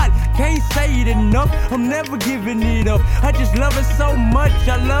can't say it enough, I'm never giving it up. I just love it so much,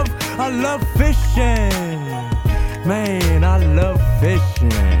 I love fishing. Man, I love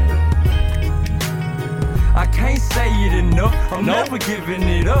fishing. I can't say it enough, I'm never giving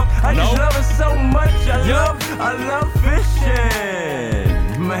it up. I just love it so much, I love fishing.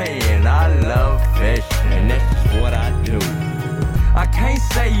 Man, I love fishing, that's just what I do. I can't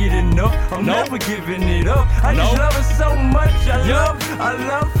say it enough, I'm never giving it up. I just love it so much, I love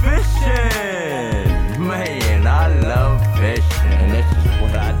fishing. Man, I love fishing, that's just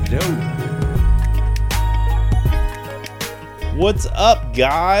what I do. What's up,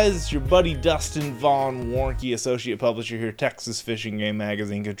 guys? Your buddy Dustin Von Warnke, associate publisher here, Texas Fishing Game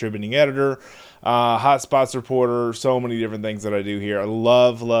Magazine, contributing editor, hot spots reporter, so many different things that I do here. I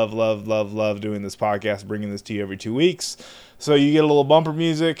love doing this podcast, bringing this to you every 2 weeks. So you get a little bumper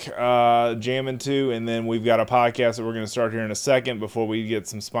music, jamming to, and then we've got a podcast that we're going to start here in a second before we get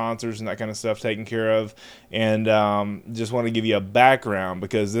some sponsors and that kind of stuff taken care of. And just want to give you a background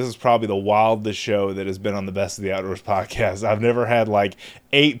because this is probably the wildest show that has been on the Best of the Outdoors podcast. I've never had like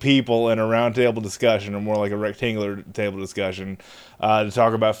 8 people in a round table discussion, or more like a rectangular table discussion, to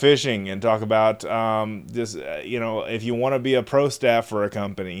talk about fishing and talk about if you want to be a pro staff for a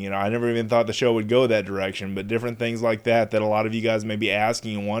company. I never even thought the show would go that direction, but different things like that a lot of you guys may be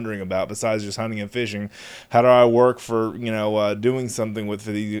asking and wondering about besides just hunting and fishing. How do I work for doing something with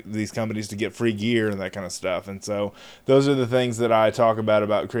these companies to get free gear and that kind of stuff? And so those are the things that I talk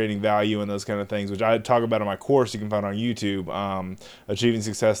about creating value and those kind of things, which I talk about in my course you can find on YouTube, Achieving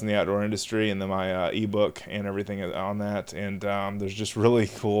Success in the Outdoor Industry, and then my ebook and everything on that. And there's just really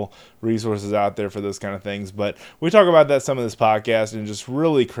cool resources out there for those kind of things. But we talk about that some of this podcast, and just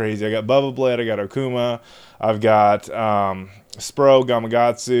really crazy. I got Bubba Blade, I got Okuma, I've got Spro,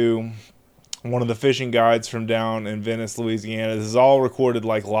 Gamakatsu, one of the fishing guides from down in Venice, Louisiana. This is all recorded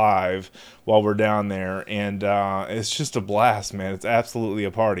like live while we're down there, and it's just a blast, man. It's absolutely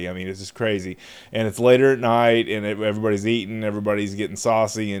a party. I mean, it's just crazy, and it's later at night, and everybody's eating, everybody's getting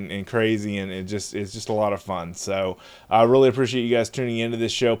saucy and crazy, and it's just a lot of fun. So I really appreciate you guys tuning into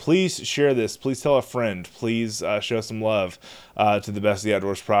this show. Please share this. Please tell a friend. Please show some love to the Best of the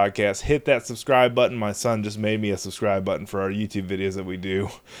Outdoors podcast. Hit that subscribe button. My son just made me a subscribe button for our YouTube videos that we do,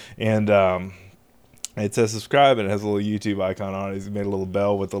 and it says subscribe, and it has a little YouTube icon on it. He's made a little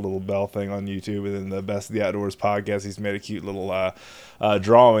bell with a little bell thing on YouTube. And then the Best of the Outdoors podcast, he's made a cute little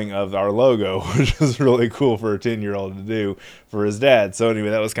drawing of our logo, which is really cool for a 10-year-old to do for his dad. So anyway,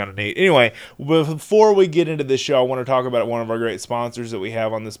 that was kind of neat. Anyway, before we get into this show, I want to talk about one of our great sponsors that we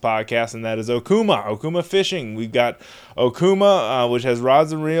have on this podcast, and that is Okuma Fishing. We've got Okuma, which has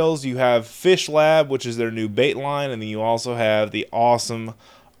rods and reels. You have Fish Lab, which is their new bait line, and then you also have the awesome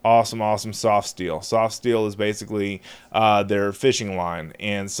Soft Steel. Soft Steel is basically their fishing line,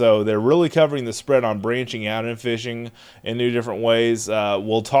 and so they're really covering the spread on branching out and fishing in new different ways.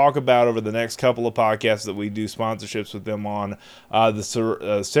 We'll talk about over the next couple of podcasts that we do sponsorships with them on the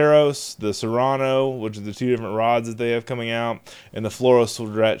Ceros, the Serrano, which are the 2 different rods that they have coming out, and the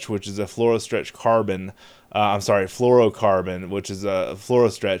Fluorostretch, which is a Fluorostretch carbon. Fluorocarbon, which is a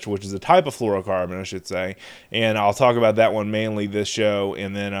Fluorostretch, which is a type of fluorocarbon, I should say. And I'll talk about that one mainly this show,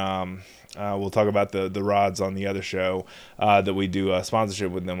 and then we'll talk about the rods on the other show that we do a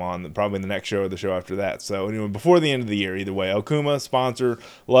sponsorship with them on, probably the next show or the show after that. So anyway, before the end of the year, either way, Okuma, sponsor,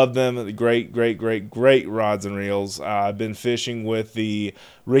 love them, great rods and reels. I've been fishing with the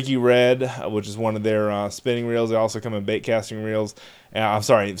Ricky Red, which is one of their spinning reels. They also come in bait casting reels.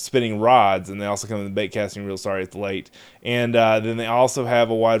 Spinning rods, and they also come in the bait casting reels. Sorry, it's late. And then they also have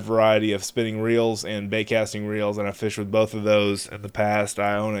a wide variety of spinning reels and bait casting reels, and I fished with both of those in the past.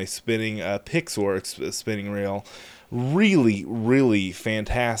 I own a Pixor spinning reel. Really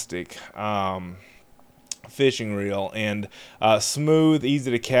fantastic fishing reel, and smooth,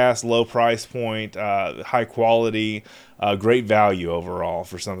 easy to cast, low price point, high quality, great value overall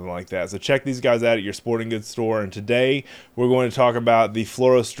for something like that. So check these guys out at your sporting goods store. And today we're going to talk about the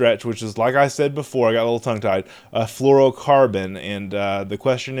Fluorostretch, which is, like I said before, I got a little tongue-tied, a fluorocarbon. And the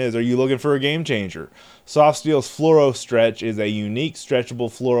question is, are you looking for a game changer? Soft Steel's Fluorostretch is a unique stretchable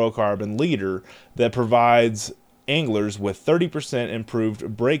fluorocarbon leader that provides anglers with 30%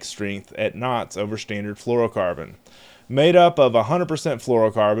 improved break strength at knots over standard fluorocarbon. Made up of 100%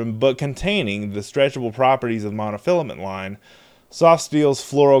 fluorocarbon, but containing the stretchable properties of monofilament line, Soft Steel's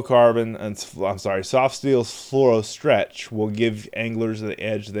Fluorostretch will give anglers the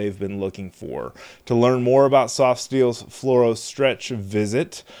edge they've been looking for. To learn more about Soft Steel's Fluorostretch,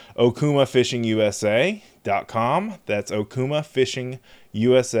 visit okumafishingusa.com. That's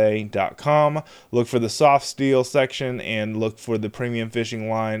fishinggameusa.com. Look for the soft steel section and look for the premium fishing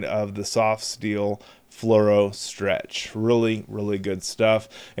line of the soft steel fluoro stretch. Really, really good stuff.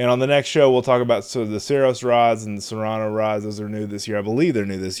 And on the next show, we'll talk about the Ceros rods and the Serrano rods. Those are new this year. I believe they're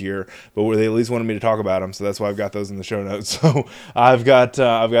new this year, but they at least wanted me to talk about them, so that's why I've got those in the show notes. So I've got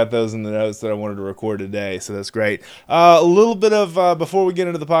those in the notes that I wanted to record today, so that's great. A little bit of, before we get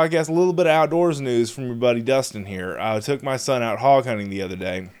into the podcast, a little bit of outdoors news from your buddy Dustin here. I took my son out hog hunting the other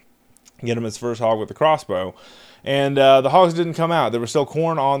day, get him his first hog with the crossbow. And the hogs didn't come out. There was still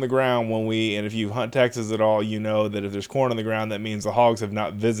corn on the ground and if you hunt Texas at all, you know that if there's corn on the ground, that means the hogs have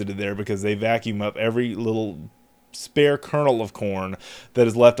not visited there because they vacuum up every little spare kernel of corn that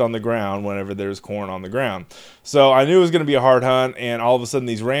is left on the ground whenever there's corn on the ground. So I knew it was going to be a hard hunt, and all of a sudden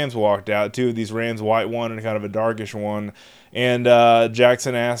these rams walked out, two of these rams, white one and kind of a darkish one. And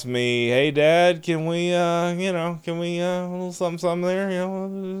Jackson asked me, "Hey, Dad, can we a little something there, a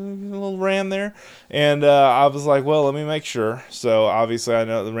little ram there?" And I was like, "Well, let me make sure." So obviously, I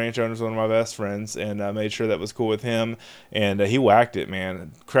know the ranch owner's one of my best friends, and I made sure that was cool with him. And he whacked it,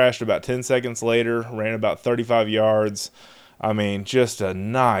 man. Crashed about 10 seconds later, ran about 35 yards. I mean, just a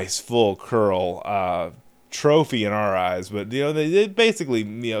nice full curl. Trophy in our eyes, but they basically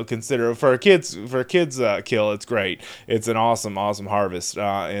consider for a kids kill, it's great. It's an awesome harvest,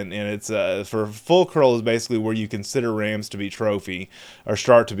 and it's for full curl is basically where you consider rams to be trophy or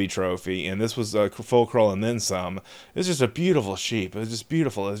start to be trophy, and this was a full curl and then some. It's just a beautiful sheep. It was just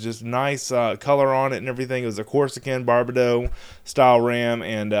beautiful. It was just nice color on it and everything. It was a Corsican Barbado style ram,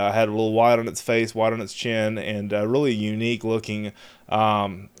 and had a little white on its face, white on its chin, and really unique looking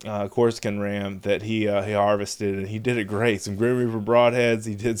Corsican ram that he harvested, and he did it great. Some Grim Reaper broadheads.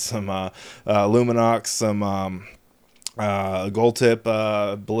 He did some Luminox, some gold tip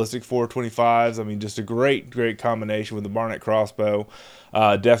ballistic 425s. I mean, just a great combination with the Barnett crossbow,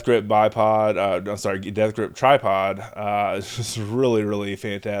 death grip death grip tripod. It's just really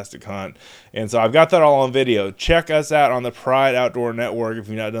fantastic hunt. And so I've got that all on video. Check us out on the Pride Outdoor Network if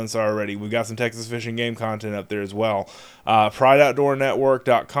you've not done so already. We've got some Texas fishing game content up there as well.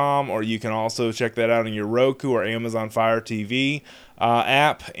 PrideOutdoorNetwork.com, or you can also check that out on your Roku or Amazon Fire TV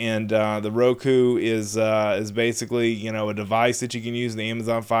app. And the Roku is basically a device that you can use. The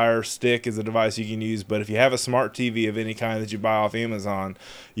Amazon Fire Stick is a device you can use. But if you have a smart TV of any kind that you buy off Amazon,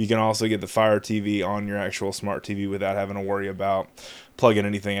 you can also get the Fire TV on your actual smart TV without having to worry about plugging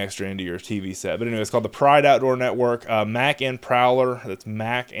anything extra into your TV set. But anyway, it's called the Pride Outdoor Network. Mac and Prowler. That's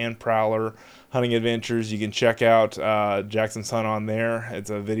Mac and Prowler Hunting Adventures. You can check out Jackson's hunt on there.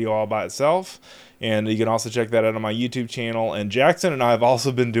 It's a video all by itself. And you can also check that out on my YouTube channel. And Jackson and I have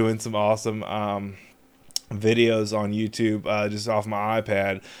also been doing some awesome videos on YouTube just off my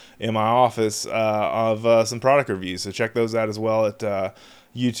iPad in my office of some product reviews. So check those out as well at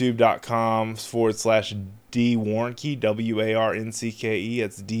youtube.com/DWarnke, WARNCKE.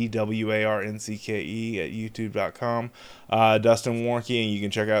 It's DWARNCKE at youtube.com. Dustin Warnke, and you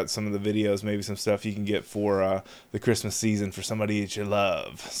can check out some of the videos, maybe some stuff you can get for the Christmas season for somebody that you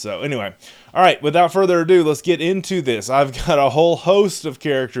love. So anyway, all right, without further ado, let's get into this. I've got a whole host of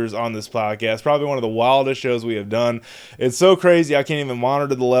characters on this podcast, probably one of the wildest shows we have done. It's so crazy, I can't even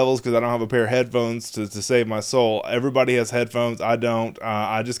monitor the levels because I don't have a pair of headphones to save my soul. Everybody has headphones. I don't.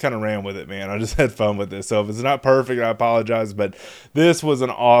 I just kind of ran with it, man. I just had fun with this. So if it's not perfect, I apologize, but this was an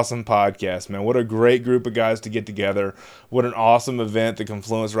awesome podcast, man. What a great group of guys to get together. What an awesome event the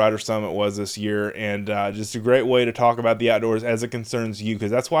Confluence Rider Summit was this year, and just a great way to talk about the outdoors as it concerns you,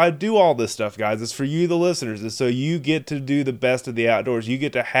 because that's why I do all this stuff, guys. It's for you, the listeners. It's so you get to do the best of the outdoors. You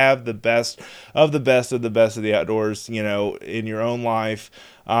get to have the best of the best of the best of the outdoors, in your own life.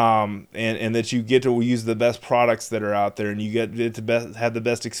 And that you get to use the best products that are out there, and you get to have the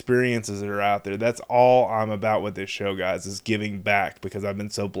best experiences that are out there. That's all I'm about with this show, guys, is giving back, because I've been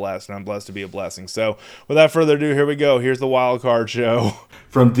so blessed, and I'm blessed to be a blessing. So without further ado, here we go. Here's the Wildcard Show.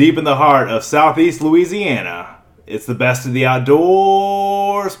 From deep in the heart of Southeast Louisiana, it's the Best of the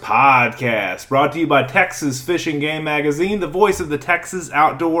Outdoors podcast, brought to you by Texas Fishing Game Magazine, the voice of the Texas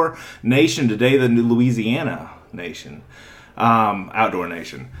outdoor nation, today the Louisiana nation. Outdoor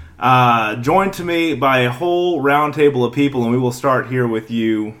nation. Joined to me by a whole round table of people, and we will start here with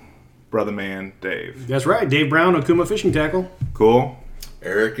you, brother man, Dave. That's right, Dave Brown, Okuma Fishing Tackle. Cool.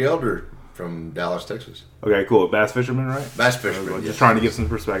 Eric Elder from Dallas, Texas. Okay, cool. Bass fisherman, right? Bass fisherman. Just trying to give some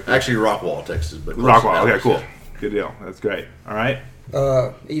perspective. Actually, Rockwall, Texas, but Rockwall. Okay, cool. Good deal. That's great. All right.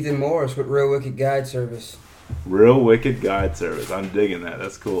 Ethan Morris with Real Wicked Guide Service. Real Wicked Guide Service. I'm digging that.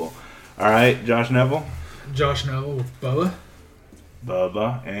 That's cool. All right, Josh Neville. Josh Neville with Bubba.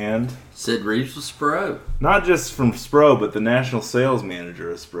 Bubba, and Sid Reeves was Spro. not just from Spro, but the national sales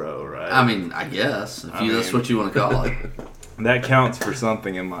manager of Spro, right? I mean, I guess that's what you want to call it. That counts for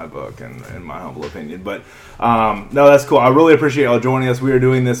something in my book and in my humble opinion. But no, that's cool. I really appreciate y'all joining us. We are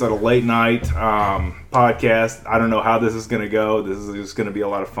doing this at a late night podcast. I don't know how this is going to go. This is just going to be a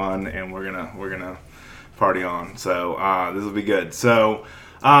lot of fun, and we're gonna party on. So this will be good. So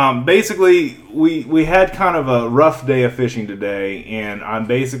basically, we had kind of a rough day of fishing today, and I'm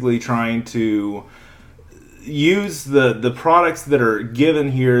basically trying to use the products that are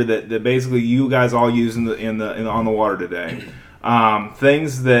given here that basically you guys all use in the on the water today.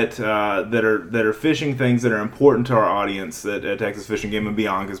 Things that are fishing, things that are important to our audience at Texas Fishing Game and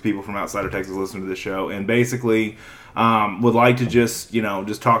beyond, because people from outside of Texas listen to the show, and basically would like to just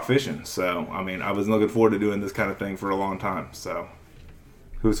talk fishing. So I mean, I was looking forward to doing this kind of thing for a long time. So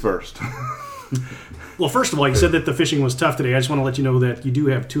who's first? Well, first of all, you said that the fishing was tough today. I just want to let you know that you do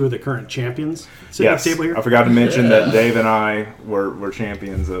have two of the current champions sitting at the table here. I forgot to mention that Dave and I were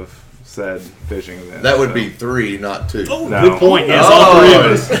champions of said fishing event. That would be 3, not 2. Oh, no. Good point. Yes, all 3 of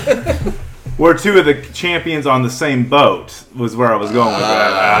us. We're 2 of the champions on the same boat, was where I was going with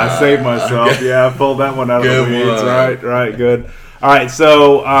that. I saved myself. Okay. Yeah, I pulled that one out of the weeds. Right, good. All right,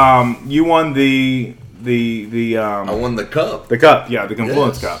 so you won I won the cup. The cup, yeah, the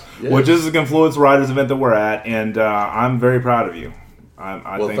Confluence Cup, yes. which is the Confluence Riders event that we're at, and I'm very proud of you.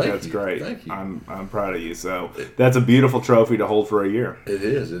 I think that's great. Thank you. I'm proud of you. So that's a beautiful trophy to hold for a year. It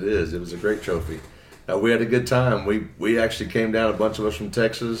is. It was a great trophy. We had a good time. We actually came down, a bunch of us from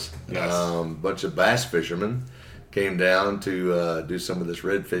Texas. Yes. Bunch of bass fishermen came down to do some of this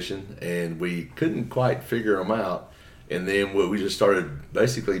red fishing, and we couldn't quite figure them out. And then we just started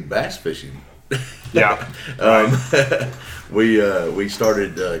basically bass fishing. Yeah. We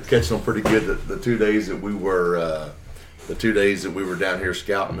started catching them pretty good the 2 days that we were down here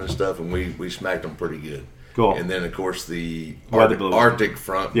scouting and stuff, and we smacked them pretty good. Cool. And then of course the Weather Arctic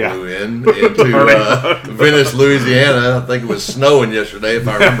front blew into Venice, Louisiana. I think it was snowing yesterday, if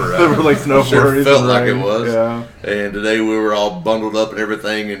I remember right. There were like snow flurries. Felt like it was. Yeah. And today we were all bundled up and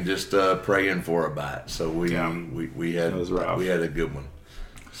everything, and just praying for a bite. So we had a good one.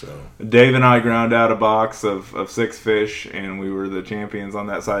 So Dave and I ground out a box of 6 fish, and we were the champions on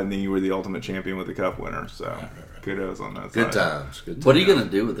that side, and then you were the ultimate champion with the cup winner. So kudos on that good side. Times. What are you going to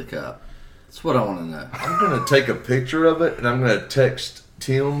do with the cup? That's what I want to know. I'm going to take a picture of it, and I'm going to text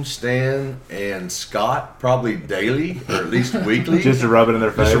Tim, Stan, and Scott probably daily, or at least weekly. Just to rub it in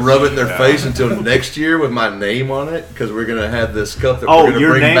their face? Just to rub it in their face until next year with my name on it, because we're going to have this cup that we're going to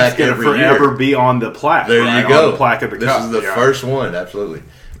bring back every year. Your name's going to forever be on the plaque. There you go. On the plaque of the cup. This is the first one, absolutely.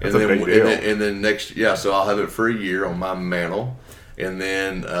 That's a big deal. And then next, so I'll have it for a year on my mantle, and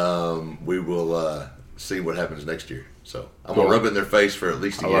then we will see what happens next year. So I'm going to rub it in their face for at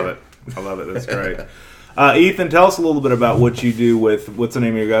least a year. I love it. That's great. Ethan, tell us a little bit about what you do with, what's the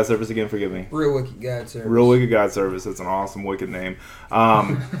name of your guide service again? Forgive me. Real Wicked Guide Service. Real Wicked Guide Service. That's an awesome, wicked name.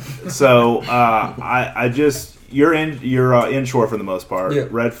 You're inshore for the most part. Yep.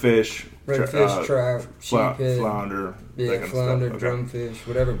 Redfish. Redfish, trout, sheephead. Flounder. Yeah, flounder, kind of stuff. drumfish,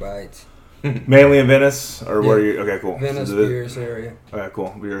 whatever bites. Mainly in Venice, or where you? Okay, cool. Venice, Beerus area. Okay,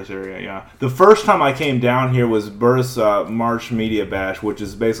 cool. Beerus area, yeah. The first time I came down here was Burris March Media Bash, which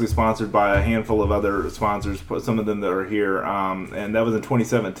is basically sponsored by a handful of other sponsors, some of them that are here, and that was in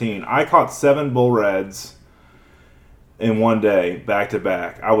 2017. I caught 7 bull reds in one day, back to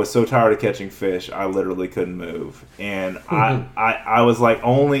back. I was so tired of catching fish, I literally couldn't move. And I was like,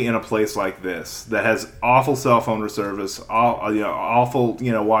 only in a place like this that has awful cell phone service, awful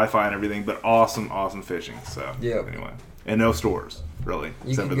Wi-Fi and everything, but awesome fishing. So anyway, and no stores really.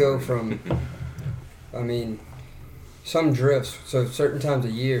 You can go from, some drifts. So certain times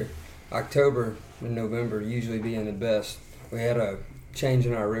of year, October and November usually being the best. We had a change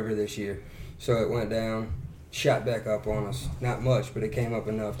in our river this year, so it went down. Shot back up on us. Not much, but it came up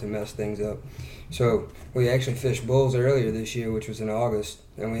enough to mess things up. So we actually fished bulls earlier this year, which was in August,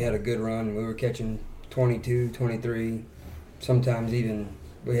 and we had a good run. We were catching 22, 23, sometimes even,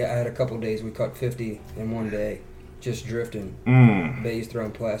 I had a couple of days we caught 50 in one day, just drifting, bays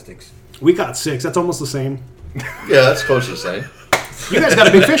throwing plastics. We caught 6. That's almost the same. Yeah, that's close to the same. You guys got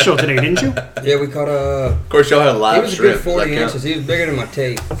a big fish show today, didn't you? Yeah, we caught a... Of course, y'all had a live He was shrimp. a good 40 inches. He was bigger than my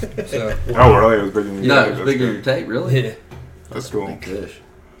tape. So. Oh, really? It was bigger than you? No, it was bigger than your tape, really? Yeah. That's cool. Big fish.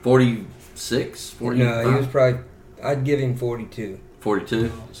 46? 45? No, he was probably... I'd give him 42.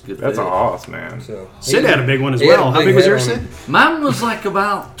 42. It's a good. That's a fish. hoss, man. So Sid had a big one as he had a well. How big big was head yours, on Sid? him. Mine was like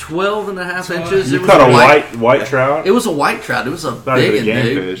about 12 and a half inches. You It was caught a white trout? It was a white trout. It was a Thought it was big a game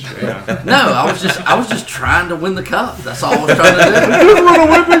dude. fish. Yeah. No, I was just trying to win the cup. That's all I was trying to do. Just want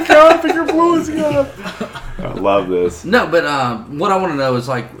to whip the cup and you're blowing it up. I love this. No, but what I want to know is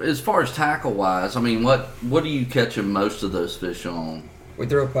like as far as tackle wise. I mean, what are you catching most of those fish on? We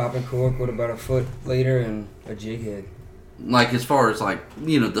throw a popping cork with about a foot leader and a jig head. Like as far as like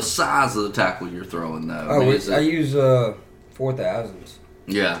the size of the tackle you're throwing though. Oh, I mean, I use 4000s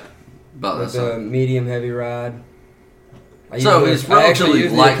yeah, about with that. a medium heavy rod. So it's I actually relatively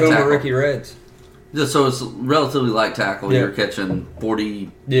use the light Akuma tackle. Ricky Reds. So it's relatively light tackle. Yeah. You're catching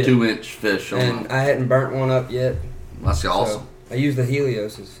 42-inch fish on. And I hadn't burnt one up yet. That's awesome. So I use the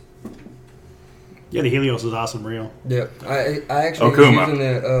Helioses. Yeah, the Helios is awesome reel. Yep. I actually Okuma. was using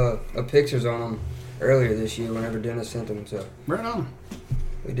the pictures on them earlier this year whenever Dennis sent them. So Right on.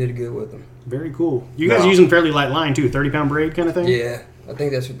 we did good with them. Very cool. You guys are using fairly light line too, 30-pound braid kind of thing? Yeah. I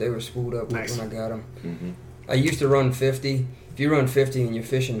think that's what they were spooled up with Nice. when I got them. Mm-hmm. I used to run 50. If you run 50 and you're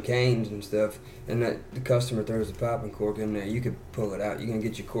fishing canes and stuff, and the customer throws a popping cork in there, you could pull it out. You're going to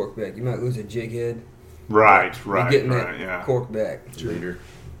get your cork back. You might lose a jig head. Right, You're getting right, that yeah. cork back. Leader.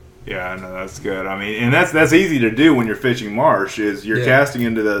 Yeah, no, that's good. I mean, and that's easy to do when you're fishing marsh. Is you're casting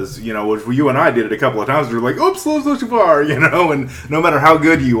into those, which you and I did it a couple of times. We're like, oops, a little too far, and no matter how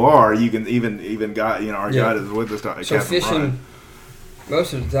good you are, you can even got our guide is with us. So fishing,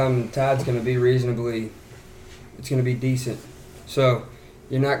 most of the time, the tide's going to be reasonably. It's going to be decent. So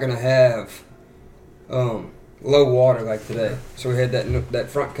you're not going to have low water like today. So we had that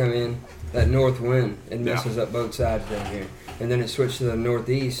front come in, that north wind, and messes up both sides down here. And then it switched to the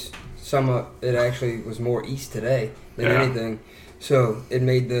northeast. It actually was more east today than anything. So it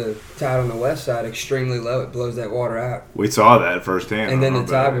made the tide on the west side extremely low. It blows that water out. We saw that firsthand. And then the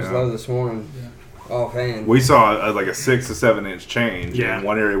tide was low this morning, offhand. We saw like a 6 to 7 inch change Yeah. in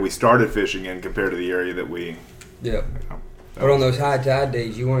one area we started fishing in compared to the area that we. Yep. But on those high tide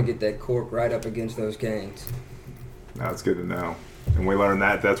days, you want to get that cork right up against those canes. That's good to know. And we learned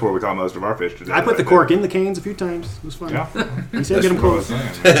that that's where we caught most of our fish today. I put the cork in the canes a few times. It was fun. Yeah. You said get them close.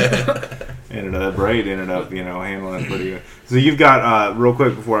 That braid ended up, handling it pretty good. So you've got, real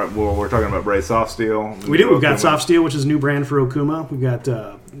quick before we're talking about braid soft steel. We do. We've got Soft Steel, which is a new brand for Okuma. We've got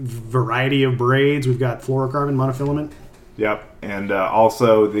a variety of braids. We've got fluorocarbon monofilament. Yep. And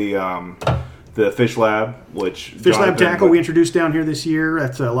also the Fish Lab, which Fish Lab tackle we introduced down here this year.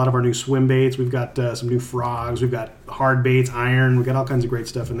 That's a lot of our new swim baits. We've got some new frogs. We've got hard baits, iron. We've got all kinds of great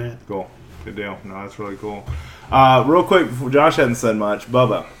stuff in that. Cool. Good deal. No, that's really cool. Real quick, Josh hadn't said much.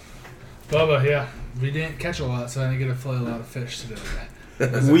 Bubba, yeah. We didn't catch a lot, so I didn't get to fillet a lot of fish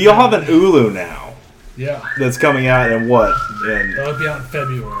today. we all have an Ulu now Yeah. that's coming out in what? That'll be out in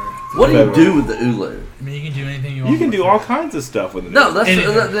February. What do you do with the ulu? I mean, you can do anything you want. You can with do it. all kinds of stuff with it. No,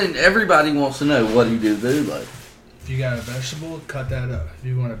 Anything. then everybody wants to know what do you do with the ulu. If you got a vegetable, cut that up. If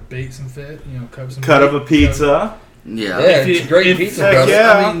you want to bake some fish, Cut up a pizza. Yeah. Yeah, it's a great pizza Heck crust.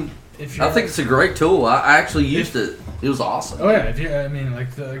 yeah. I mean, If I think it's a great tool. I actually used it. It was awesome. Oh yeah,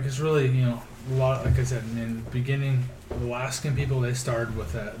 it's really a lot. Like I said, in the beginning, the Alaskan people they started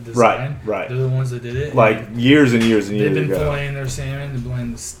with that design. Right. They're the ones that did it. Like years and years and years They've been ago. filleting their salmon, they've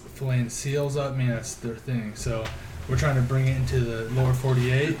been filleting seals up. Man, that's their thing. So we're trying to bring it into the lower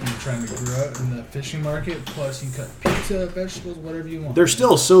 48 and trying to grow it in the fishing market. Plus, you can cut pizza, vegetables, whatever you want. They're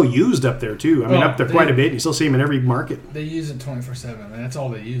still so used up there, too. I mean, up there quite a bit. You still see them in every market. They use it 24/7. I mean, that's all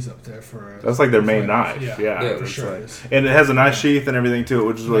they use up there for. That's like their main knife. Yeah, for it's sure. like- and it has a nice sheath and everything to it,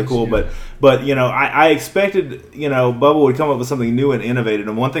 which is really Nice, cool. yeah. But I expected Bubba would come up with something new and innovative.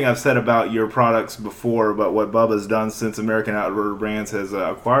 And one thing I've said about your products before, about what Bubba's done since American Outdoor Brands has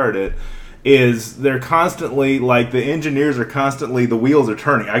acquired it, is they're constantly, like, the engineers are constantly, the wheels are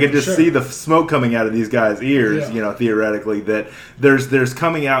turning. I can just Sure. see the smoke coming out of these guys' ears, theoretically, that they're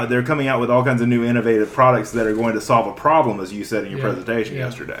coming out with all kinds of new innovative products that are going to solve a problem, as you said in your presentation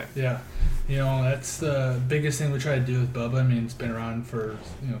yesterday. Yeah. That's the biggest thing we try to do with Bubba. I mean, it's been around for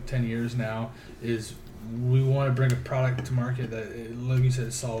 10 years now. Is we want to bring a product to market that, like you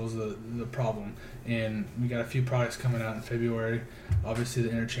said, solves the problem. And we got a few products coming out in February. Obviously, the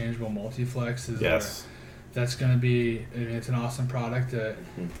interchangeable multiflex is that's going to be. I mean, it's an awesome product.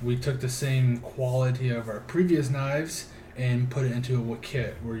 We took the same quality of our previous knives and put it into a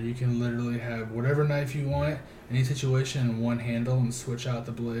kit where you can literally have whatever knife you want, any situation, in one handle, and switch out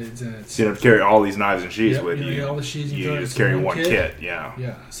the blades. And it's So you don't have to carry all these knives and sheaths with you. you. Get all the sheaths You throw it just into carry one kit. Yeah.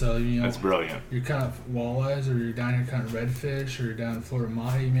 Yeah, so That's brilliant. you're kind of walleyes, or you're down here kind of redfish, or you're down in Florida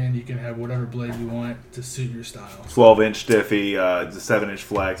mahi, man. You can have whatever blade you want to suit your style. 12-inch stiffy, 7-inch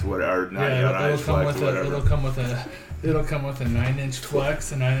flex, whatever. Yeah, it'll come flex, with whatever. it'll come with a 9-inch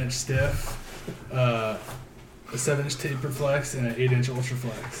flex, a 9-inch stiff, a 7-inch taper flex, and an 8-inch ultra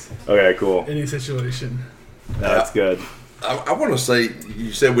flex. Okay, cool. Any situation. That's good. I want to say,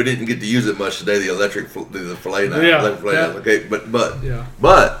 you said we didn't get to use it much today, the the fillet knife. Yeah, electric fillet knife. Okay, Yeah.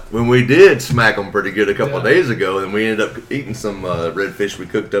 but when we did smack them pretty good a couple of Yeah. days ago, and we ended up eating some redfish we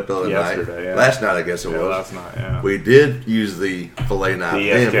cooked up the other Yesterday, night. yeah. Last night, I guess it Yeah, was. last night, yeah. We did use the fillet knife The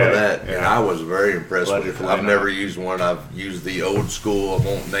then for SK, that, and yeah. I was very impressed Electric with it. fillet I've never knife. used one. I've used the old school. I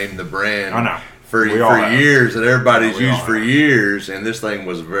won't name the brand. I know. For We all have. years, that everybody's We all used for have. years, and this thing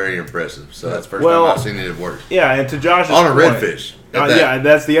was very impressive. So that's the first Well, time I've seen it work. Yeah, and to Josh's On a point, redfish. at that. yeah,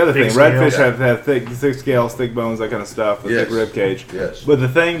 that's the other thing. Thick Redfish scale. have thick scales, thick bones, that kind of stuff, a Yes. thick rib cage. Yes. But the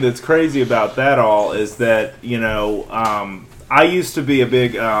thing that's crazy about that all is that I used to be a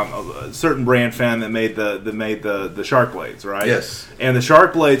big certain brand fan that made the shark blades, right? Yes. And the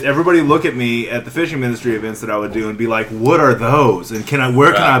shark blades, everybody look at me at the fishing ministry events that I would do and be like, "What are those? And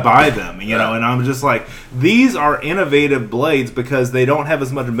where can I buy them?" You know, and I'm just like, these are innovative blades because they don't have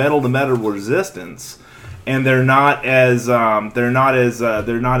as much metal to metal resistance. And they're not as they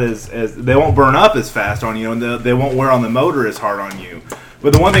won't burn up as fast on you, and they won't wear on the motor as hard on you.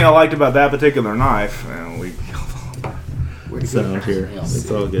 But the one thing I liked about that particular knife, sit out here. It's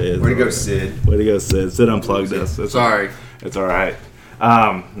all good. Way to go, Sid. Way to go, Sid. Sid unplugged us. Sorry. It's all right.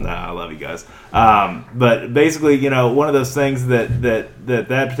 I love you guys. But basically, one of those things that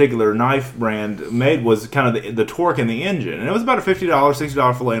particular knife brand made was kind of the torque in the engine. And it was about a $50,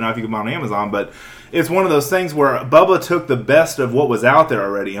 $60 fillet knife you can buy on Amazon. But it's one of those things where Bubba took the best of what was out there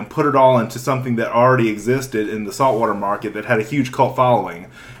already and put it all into something that already existed in the saltwater market that had a huge cult following.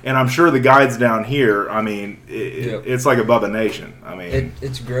 And I'm sure the guides down here, I mean, it's like a Bubba Nation. I mean,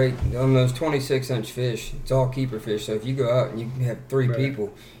 It's great. On those 26-inch fish, it's all keeper fish. So if you go out and you have three Right.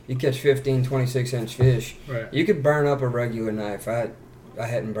 people, you catch 15, 26-inch fish, Right. you could burn up a regular knife. I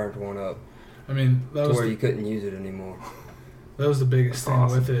hadn't burnt one up I mean, that to was where you couldn't use it anymore. That was the biggest thing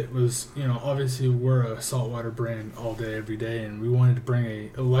Awesome. with it was, obviously we're a saltwater brand all day, every day, and we wanted to bring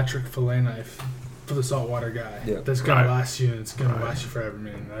a electric fillet knife for the saltwater guy. Yeah. That's going Right. to last you, and it's going to last you forever,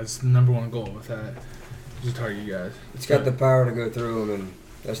 man. That's the number one goal with that, is to target you guys. It's got the power to go through them, and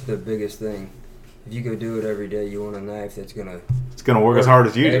that's the biggest thing. If you go do it every day, you want a knife that's going to... it's going to work as hard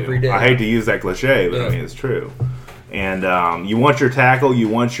as you Every do. day. I hate to use that cliche, but I Yeah. mean, it's true. And you want your tackle, you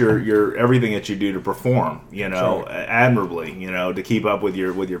want your everything that you do to perform, admirably, to keep up with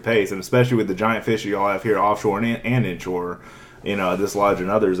your pace, and especially with the giant fish you all have here offshore and inshore, this lodge and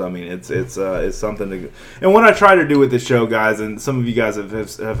others. I mean, it's something to. And what I try to do with this show, guys, and some of you guys have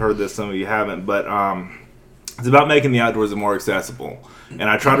heard this, some of you haven't, but it's about making the outdoors more accessible. And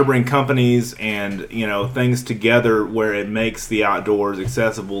I try to bring companies and things together where it makes the outdoors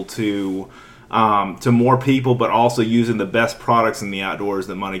accessible to more people, but also using the best products in the outdoors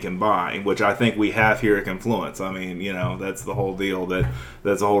that money can buy, which I think we have here at Confluence. I mean, that's the whole deal.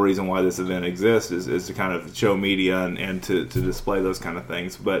 That's the whole reason why this event exists is to kind of show media and to display those kind of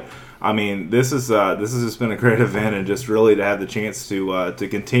things. But I mean, this has just been a great event, and just really to have the chance to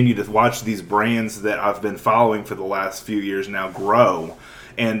continue to watch these brands that I've been following for the last few years now grow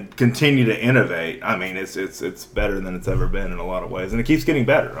and continue to innovate. I mean, it's better than it's ever been in a lot of ways, and it keeps getting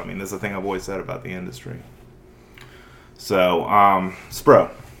better. I mean, that's the thing I've always said about the industry. So, Spro.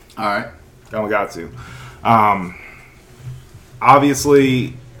 All right. Gamakatsu.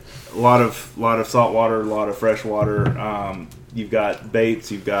 Obviously, a lot of salt water, a lot of fresh water. You've got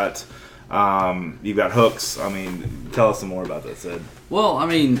baits, you've got hooks. I mean, tell us some more about that, Sid. Well, I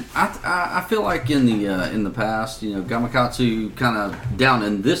mean, I feel like in the past, Gamakatsu kind of down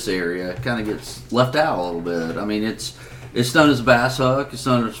in this area kind of gets left out a little bit. I mean, it's known as a bass hook, it's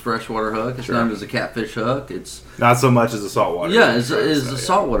known as a freshwater hook, it's known as a catfish hook. It's not so much as a saltwater. Yeah, it's a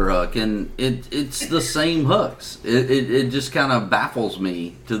saltwater hook, and it's the same hooks. It just kind of baffles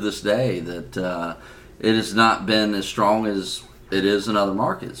me to this day that it has not been as strong as it is in other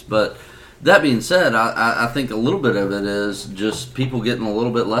markets, but. That being said, I think a little bit of it is just people getting a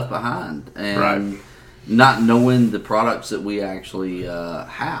little bit left behind and not knowing the products that we actually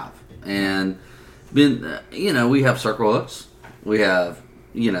have. And we have circle hooks, we have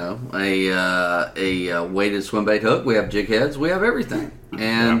a weighted swim bait hook, we have jig heads, we have everything.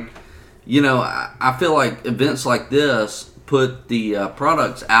 And I feel like events like this put the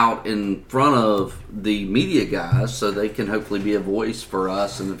products out in front of the media guys so they can hopefully be a voice for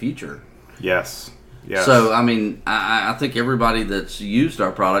us in the future. Yes. Yes. So, I mean, I think everybody that's used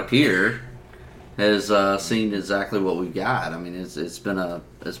our product here has seen exactly what we've got. I mean, it's been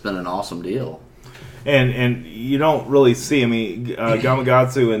an awesome deal. And you don't really see. I mean,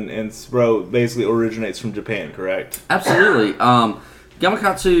 Gamakatsu and Spro basically originates from Japan, correct? Absolutely.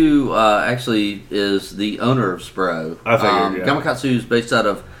 Gamakatsu actually is the owner of Spro. I figured, yeah. Gamakatsu is based out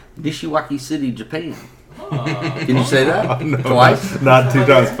of Nishiwaki City, Japan. Can you say that? No, twice? Not 2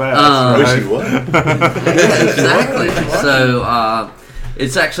 times fast. Wish you would. Yeah, exactly. So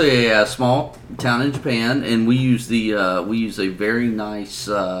it's actually a small town in Japan, and we use a very nice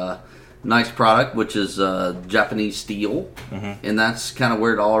product, which is Japanese steel, and that's kind of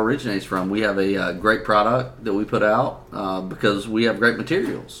where it all originates from. We have a great product that we put out because we have great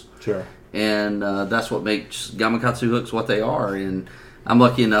materials. Sure. And that's what makes Gamakatsu hooks what they are. And I'm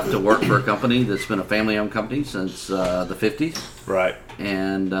lucky enough to work for a company that's been a family-owned company since the 50s. Right.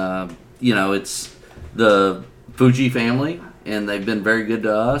 And, it's the Fuji family, and they've been very good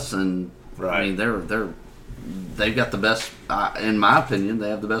to us. And, right. I mean, they've got the best, in my opinion, they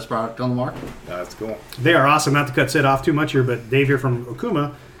have the best product on the market. That's cool. They are awesome. Not to cut Sid off too much here, but Dave here from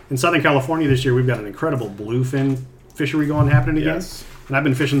Okuma. In Southern California this year, we've got an incredible bluefin fishery happening again. Yes. And I've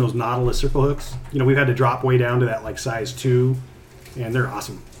been fishing those Nautilus circle hooks. We've had to drop way down to that like size 2, and they're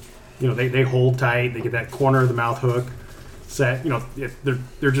awesome. They hold tight. They get that corner of the mouth hook set.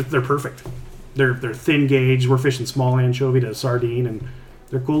 They're perfect. They're thin gauge. We're fishing small anchovy to sardine, and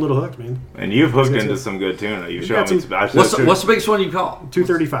they're cool little hooks, man. And you've hooked into some good tuna. You've shown me. What's the biggest one you caught?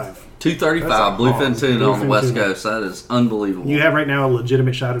 235. 235 bluefin tuna on the West Coast. That is unbelievable. You have right now a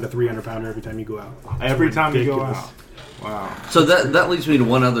legitimate shot at a 300-pounder every time you go out. Every time you go out. Wow. So that leads me to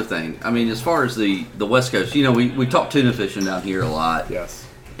one other thing. I mean, as far as the West Coast, we talk tuna fishing down here a lot. Yes.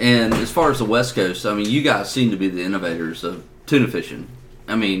 And as far as the West Coast, I mean, you guys seem to be the innovators of tuna fishing.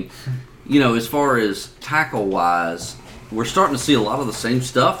 I mean, as far as tackle-wise, we're starting to see a lot of the same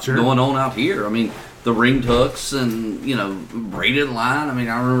stuff going on out here. I mean, the ringed hooks and, braided line. I mean,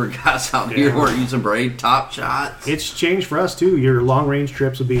 I remember guys out here who are using braid top shots. It's changed for us, too. Your long-range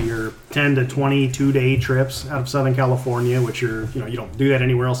trips would be your 10 to 22-day trips out of Southern California, which you don't do that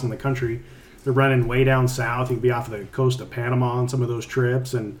anywhere else in the country. They're running way down south. You can be off the coast of Panama on some of those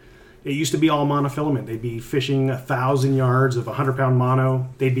trips. And it used to be all monofilament. They'd be fishing 1,000 yards of 100-pound mono.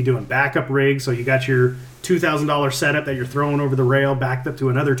 They'd be doing backup rigs. So you got your $2,000 setup that you're throwing over the rail, backed up to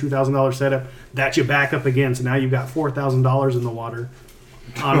another $2,000 setup that you back up again. So now you've got $4,000 in the water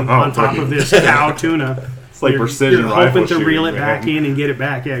on top of this cow tuna. It's like precision You're rifle hoping to reel it shooting, back man. in and get it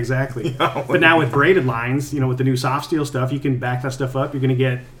back. Yeah, exactly. But now with braided lines, with the new soft steel stuff, you can back that stuff up. You're going to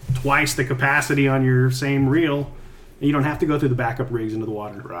get twice the capacity on your same reel. And you don't have to go through the backup rigs into the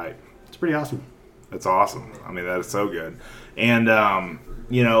water. Right. It's pretty awesome. That's awesome. I mean, that is so good. And,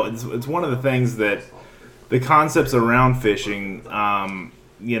 it's one of the things that the concepts around fishing, and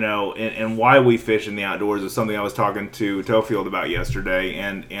why we fish in the outdoors is something I was talking to Tofield about yesterday,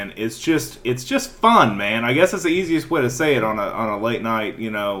 and it's just fun, man. I guess it's the easiest way to say it on a late night,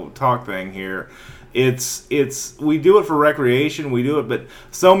 talk thing here. We do it for recreation. We do it, but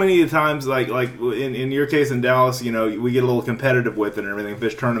so many times, like in your case in Dallas, we get a little competitive with it and everything,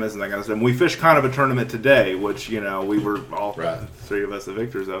 fish tournaments and that kind of stuff. And we fished kind of a tournament today, which we were all 3 of us the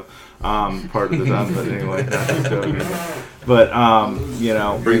victors of, part of the time. But anyway,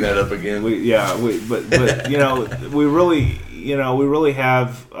 Bring that up again. We really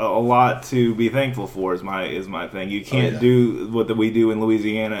have a lot to be thankful for. Is my thing. You can't do what we do in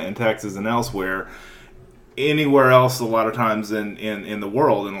Louisiana and Texas and elsewhere, anywhere else. A lot of times in the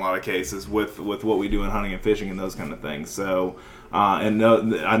world, in a lot of cases, with what we do in hunting and fishing and those kind of things. So. I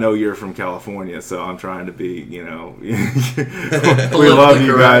know you're from California, so I'm trying to be, we love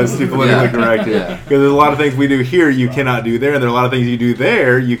you guys to politically correct it. Because there's a lot of things we do here you cannot do there, and there are a lot of things you do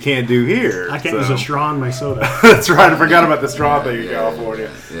there you can't do here. I can't use a straw in my soda. That's right. I forgot about the straw thing in California.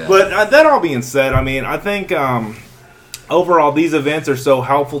 Yeah. But that all being said, I mean, I think overall these events are so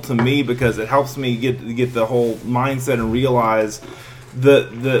helpful to me because it helps me get the whole mindset and realize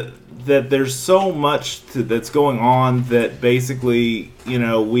that there's so much that's going on that basically,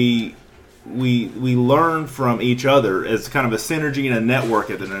 we learn from each other as kind of a synergy and a network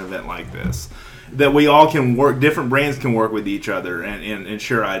at an event like this. That we all can work, different brands can work with each other and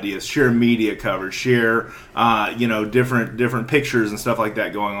share ideas, share media coverage, share, different pictures and stuff like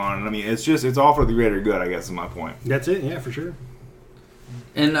that going on. And I mean, it's all for the greater good, I guess is my point. That's it, yeah, for sure.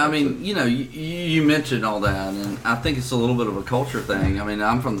 And I mean, you mentioned all that, and I think it's a little bit of a culture thing. I mean,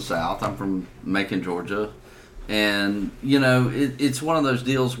 I'm from the South. I'm from Macon, Georgia, and it's one of those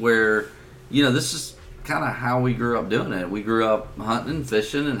deals where, this is kind of how we grew up doing it. We grew up hunting,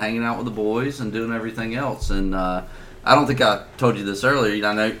 fishing, and hanging out with the boys and doing everything else. And I don't think I told you this earlier.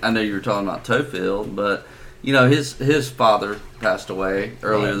 I know you were talking about Toefield, but his father passed away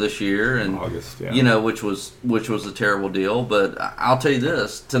earlier this year, and August, yeah. which was a terrible deal. But I'll tell you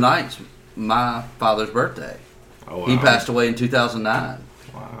this: tonight's my father's birthday. Oh, wow. He passed away in 2009.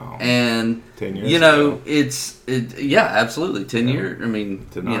 Wow. And 10 years ago. Absolutely 10 years. I mean,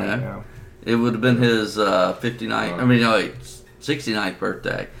 Tonight, it would have been his 59th. 69th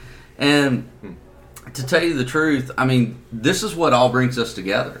birthday. And to tell you the truth, I mean, this is what all brings us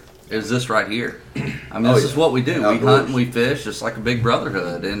together. Is this right here? I mean, this is what we do. We hunt and we fish. It's like a big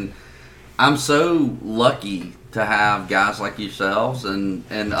brotherhood. And I'm so lucky to have guys like yourselves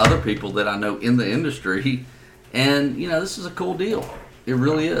and other people that I know in the industry. And, this is a cool deal. It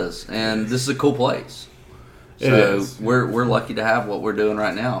really is. And this is a cool place. So we're lucky to have what we're doing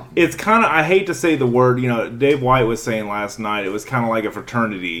right now. It's kind of, I hate to say the word, Dave White was saying last night, it was kind of like a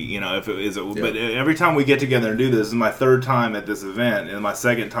fraternity, but every time we get together and do this is my third time at this event and my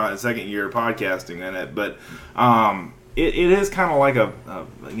second year podcasting in it. But it is kind of like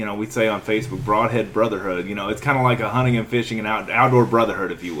we say on Facebook, broadhead brotherhood. It's kind of like a hunting and fishing and outdoor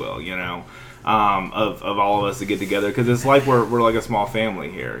brotherhood, if you will, of all of us to get together, because it's like we're like a small family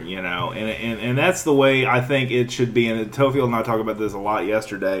here, and that's the way I think it should be. And Toefield and I talked about this a lot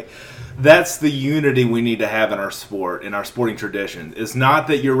yesterday. That's the unity we need to have in our sport, in our sporting tradition. It's not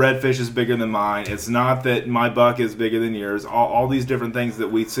that your redfish is bigger than mine. It's not that my buck is bigger than yours. All these different things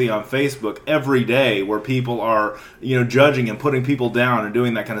that we see on Facebook every day, where people are judging and putting people down and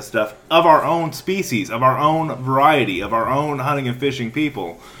doing that kind of stuff of our own species, of our own variety, of our own hunting and fishing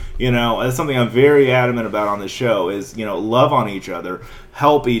people. That's something I'm very adamant about on this show is, love on each other,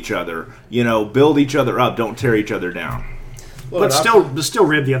 help each other, build each other up, don't tear each other down. Well, but still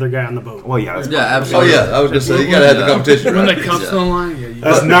rib the other guy on the boat. Well, yeah. Absolutely. Oh, yeah, I was going to say, you got to have the competition, When right? the cup's on the line,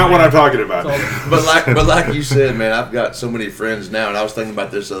 That's not what I'm talking about. But like you said, man, I've got so many friends now, and I was thinking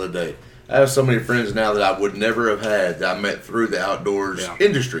about this the other day. I have so many friends now that I would never have had that I met through the outdoors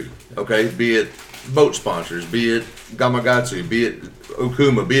industry, okay? Be it boat sponsors, be it Gamakatsu, be it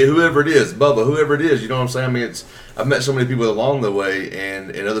Okuma, be it whoever it is, Bubba, whoever it is, you know what I'm saying? I mean, I've met so many people along the way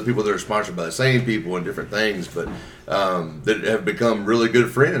and other people that are sponsored by the same people and different things, but that have become really good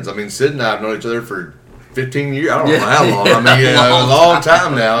friends. I mean, Sid and I have known each other for 15 years. I don't know how long. I mean, a long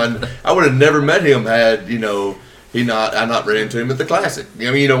time now, and I would have never met him had, I not ran into him at the Classic.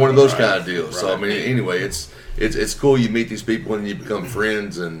 I mean, one of those kind of deals. Right. So, I mean, anyway, it's cool you meet these people and you become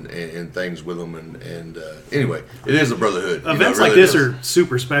friends and things with them. And anyway, it is a brotherhood. Events like this are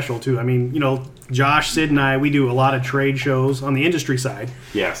super special, too. I mean, Josh, Sid, and I, we do a lot of trade shows on the industry side.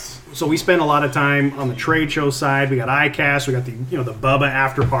 Yes. So we spend a lot of time on the trade show side. We got ICAST. We got the Bubba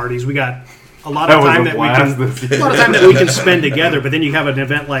after parties. We got a lot of time that we can spend together. But then you have an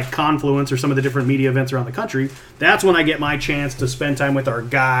event like Confluence or some of the different media events around the country. That's when I get my chance to spend time with our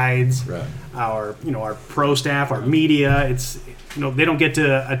guides, right. our pro staff, our media. It's they don't get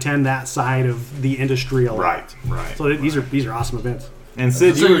to attend that side of the industry a lot. Right. So these are awesome events. And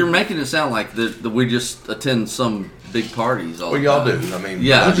Sid, so you're making it sound like that we just attend some big parties all the time. Well, y'all do. I mean,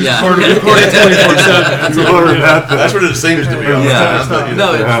 yeah. That's what it seems to be.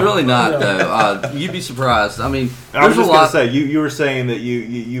 No, it's really not, though. You'd be surprised. I mean, I was just going to say, you were saying that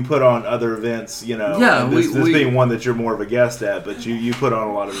you put on other events, Yeah, this being one that you're more of a guest at, but you put on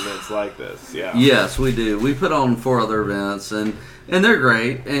a lot of events like this, yeah. Yes, we do. We put on 4 other events, and they're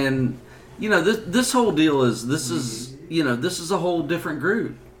great. And, this whole deal is, this is a whole different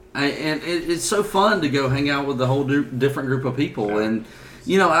group. And it's so fun to go hang out with a whole different group of people. And,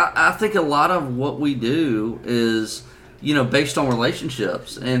 I think a lot of what we do is, based on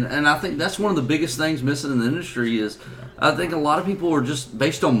relationships. And I think that's one of the biggest things missing in the industry is I think a lot of people are just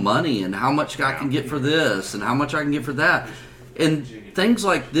based on money and how much I can get for this and how much I can get for that. And things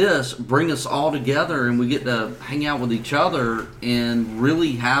like this bring us all together and we get to hang out with each other and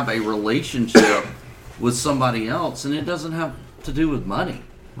really have a relationship with somebody else. And it doesn't have to do with money.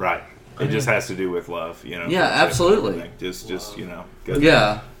 Right. It just has to do with love, Yeah, absolutely. Just good.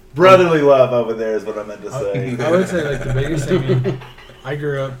 Yeah. Brotherly love over there is what I meant to say. I would say the biggest thing. I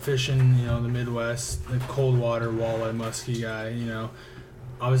grew up fishing, the Midwest, the cold water walleye muskie guy.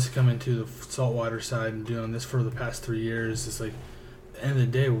 Obviously coming to the saltwater side and doing this for the past 3 years, it's like end of the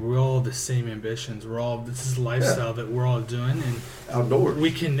day, we're all the same ambitions. This is lifestyle that we're all doing, and outdoors.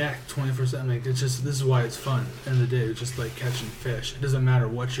 We connect 24/7. Like this is why it's fun. End of the day, it's just like catching fish. It doesn't matter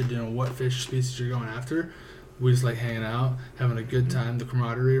what you're doing, what fish species you're going after. We just like hanging out, having a good time, the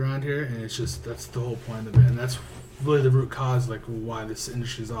camaraderie around here, and that's the whole point of it, and that's really the root cause, like why this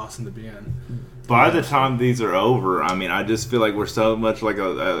industry is awesome to be in. By the time these are over, I mean, I just feel like we're so much like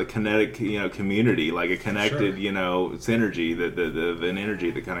a kinetic, community, like a connected, synergy that an energy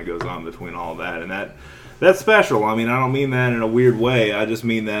that kind of goes on between all that, and that's special. I mean, I don't mean that in a weird way. I just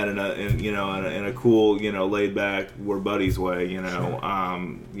mean that in a cool, laid back, we're buddies way, Sure.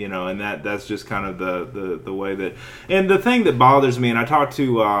 And that's just kind of the way that. And the thing that bothers me, and I talked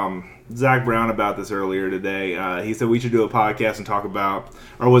to Zach Brown about this earlier today. He said we should do a podcast and talk about,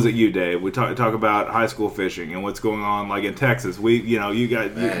 or was it you, Dave? We talk about high school fishing and what's going on, like in Texas. You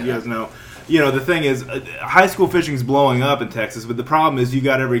guys know. The thing is, high school fishing is blowing up in Texas, but the problem is you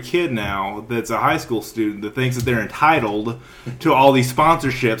got every kid now that's a high school student that thinks that they're entitled to all these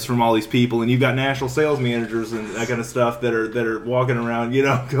sponsorships from all these people, and you've got national sales managers and that kind of stuff that are walking around,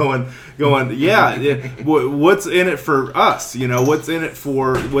 going, what's in it for us? What's in it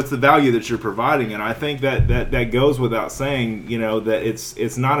for? What's the value that you're providing? And I think that goes without saying, that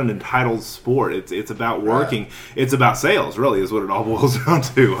it's not an entitled sport. It's about working. Right. It's about sales, really, is what it all boils down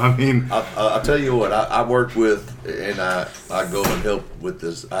to. I mean. I'll tell you what, I work with, and I go and help with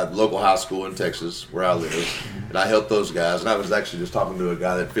this local high school in Texas where I live, and I help those guys. And I was actually just talking to a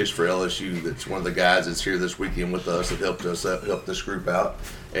guy that fished for LSU. That's one of the guys that's here this weekend with us that helped this group out,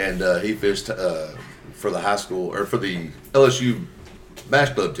 and he fished for the high school or for the LSU Bass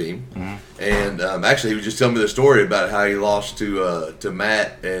Club team. Mm-hmm. And actually, he was just telling me the story about how he lost to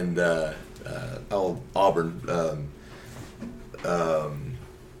Matt and Auburn.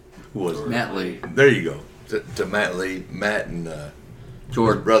 Who was it? Matt Lee. There you go. To Matt Lee, Matt and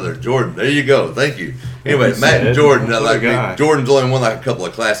Jordan. Brother Jordan. There you go. Thank you. Anyway, Matt and Jordan. Jordan's only won like a couple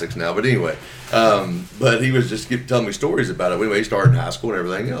of classics now, but anyway. But he was just telling me stories about it. Anyway, he started in high school and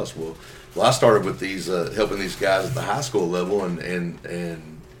everything else. Well, I started with these helping these guys at the high school level, and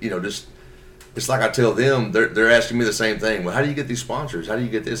just. It's like I tell them, they're asking me the same thing. Well, how do you get these sponsors? How do you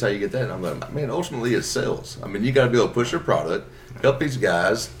get this? How do you get that? And I'm like, man, ultimately it's sales. I mean, you got to be able to push your product, help these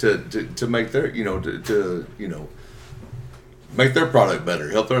guys to make their make their product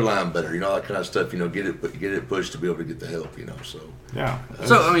better, help their line better, all that kind of stuff. Get it pushed to be able to get the help. So yeah.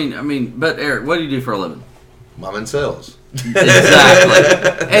 So I mean, but Eric, what do you do for a living? I'm in sales. Exactly,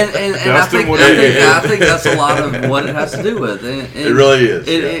 and I think that's a lot of what it has to do with. And it really is.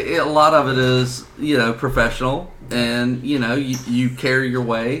 A lot of it is professional, and you carry your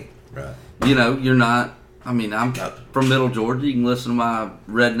way. Right. You're not. I mean, I'm from Middle Georgia. You can listen to my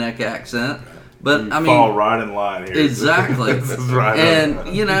redneck accent. Right. But you fall right in line here. Exactly. This is right. And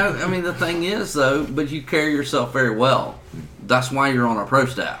the thing is though, but you carry yourself very well. That's why you're on our pro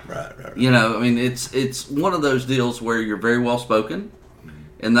staff. Right. It's one of those deals where you're very well spoken,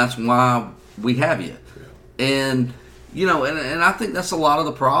 and that's why we have you. Yeah. And and I think that's a lot of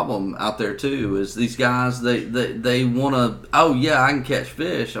the problem out there too. Is these guys they want to? Oh yeah, I can catch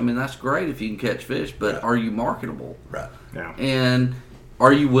fish. I mean, that's great if you can catch fish, but are you marketable? Right. Yeah. And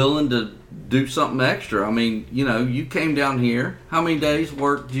are you willing to do something extra? I mean, you came down here. How many days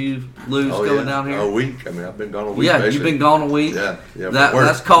work did you lose going down here? A week. I mean, I've been gone a week. Yeah, basically. You've been gone a week. Yeah.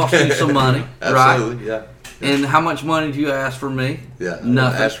 That's cost you some money, Absolutely, right? Yeah. And how much money did you ask for me? Yeah,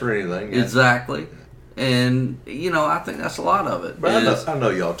 nothing. Ask for anything. Yeah. Exactly. And I think that's a lot of it. But I know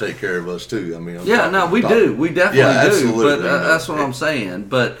y'all take care of us too. I mean, we do. We definitely do. But that's what I'm saying.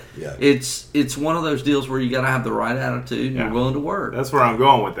 But it's one of those deals where you got to have the right attitude and you're willing to work. That's where I'm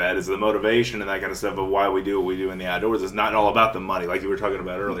going with that. Is the motivation and that kind of stuff of why we do what we do in the outdoors. It's not all about the money, like you were talking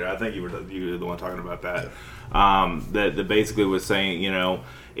about earlier. I think you were the one talking about that. That basically was saying,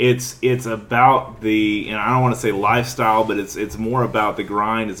 it's about the, and I don't want to say lifestyle, but it's more about the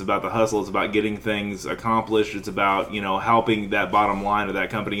grind. It's about the hustle. It's about getting things accomplished. It's about helping that bottom line of that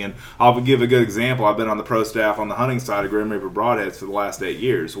company. And I'll give a good example. I've been on the pro staff on the hunting side of Grim Reaper Broadheads for the last 8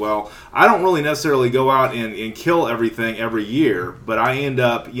 years. Well, I don't really necessarily go out and kill everything every year, but I end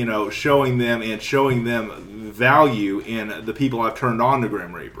up showing them value in the people I've turned on to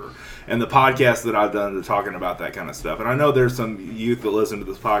Grim Reaper. And the podcasts that I've done are talking about that kind of stuff. And I know there's some youth that listen to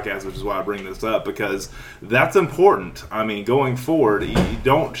this podcast, which is why I bring this up, because that's important. I mean, going forward, you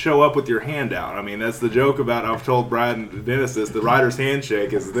don't show up with your hand out. I mean, that's the joke about, I've told Brad and Dennis this, the rider's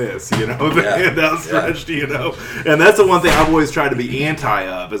handshake is this, the hand outstretched, And that's the one thing I've always tried to be anti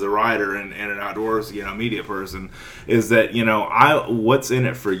of as a rider and an outdoors, media person, is that, what's in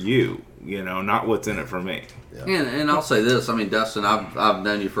it for you? not what's in it for me. Yeah. And I'll say this. I mean, Dustin, I've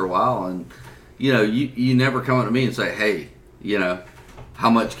known you for a while, and you never come up to me and say, hey, how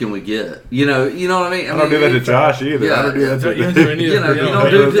much can we get? You know what I mean? I don't do that to Josh either. Yeah, I don't do that to you don't do any of you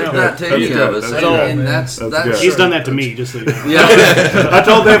don't do that to any of us. That's good. He's done that to me, just so you know. Yeah. I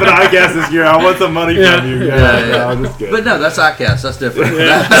told David ICAST this year, I want some money from you. Yeah. No, just kidding. But no, that's ICAST. That's different.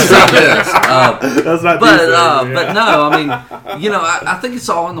 That's not this. That's not But no, I mean, I think it's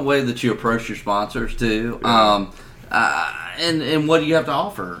all in the way that you approach your sponsors too. And what do you have to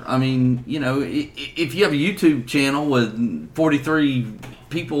offer? I mean, if you have a YouTube channel with 43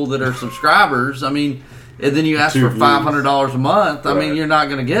 people that are subscribers, I mean, and then you ask for $500 a month, I mean, you're not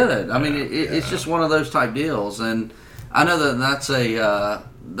going to get it. I mean, it's just one of those type deals. And I know that's a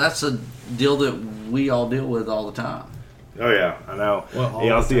deal that we all deal with all the time. Oh, yeah, I know.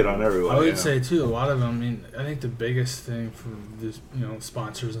 Well, I'll see it on everyone. I would say, too, a lot of them, I mean, I think the biggest thing for this,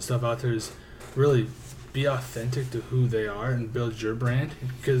 sponsors and stuff out there is really be authentic to who they are and build your brand.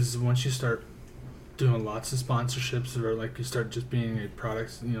 Because once you start doing lots of sponsorships, or like you start just being a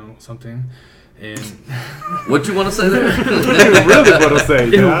product, something, and what you want to say there? I really want to say,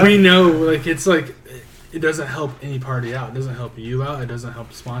 yeah. We know, it's like it doesn't help any party out. It doesn't help you out. It doesn't help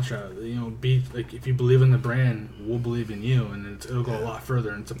the sponsor out. Be like, if you believe in the brand, we'll believe in you, and it'll go a lot further.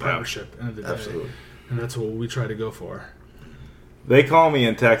 And it's a partnership. End of the day, Absolutely. And that's what we try to go for. They call me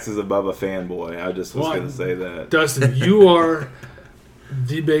in Texas a Bubba fanboy. I just was going to say that. Dustin, you are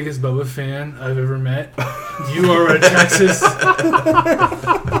the biggest Bubba fan I've ever met. You are a Texas.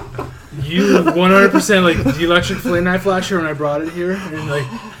 You 100% the electric flame knife flasher when I brought it here, and I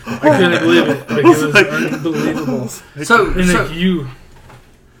couldn't believe it. It was unbelievable.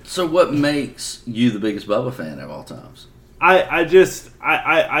 So what makes you the biggest Bubba fan of all times? I'm a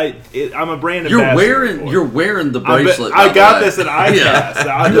brand ambassador. You're wearing the bracelet. I got this at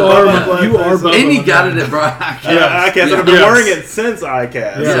ICAST. You are Bubba. And you got it at ICAST. Yeah, ICAST. I've been wearing it since ICAST.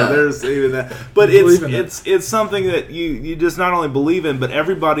 Yeah. So there's even that. But it's something that you just not only believe in, but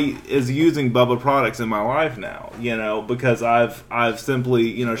everybody is using Bubba products in my life now. Because I've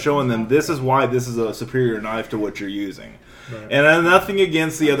simply showing them this is why this is a superior knife to what you're using. Right. And I have nothing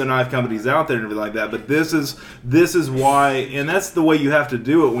against the other knife companies out there and everything like that, but this is why, and that's the way you have to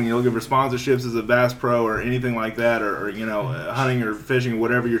do it when you're looking for sponsorships as a Bass Pro or anything like that, or hunting or fishing,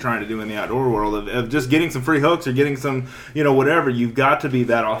 whatever you're trying to do in the outdoor world, of just getting some free hooks or getting some, whatever. You've got to be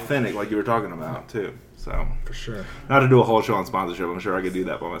that authentic, like you were talking about too. So for sure, not to do a whole show on sponsorship. I'm sure I could do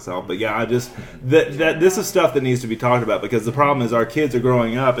that by myself. But yeah, this is stuff that needs to be talked about, because the problem is our kids are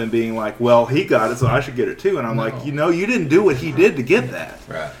growing up and being like, well, he got it, so I should get it too. And I'm like, you didn't do what he did to get that.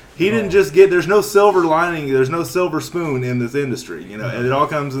 Right. He didn't just get. There's no silver lining. There's no silver spoon in this industry. And it all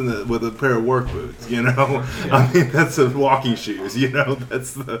comes with a pair of work boots. I mean, that's the walking shoes.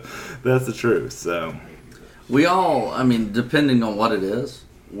 That's the truth. So we all. I mean, depending on what it is,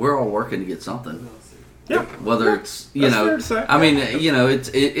 we're all working to get something. Yeah. Whether it's fair to say. I mean, it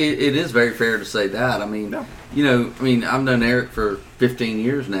is very fair to say that. I mean, I've known Eric for 15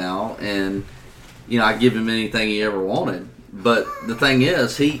 years now, and I give him anything he ever wanted. But the thing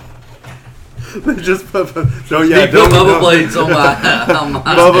is, he just put Bubba blades on my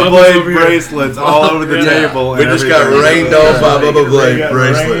Bubba blade bracelets all over the table. We just got rained on by Bubba blade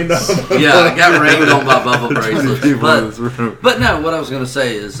bracelets. Yeah, I got rained on by Bubba bracelets. But no, what I was going to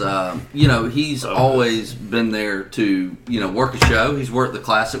say is, he's always been there to work a show. He's worked the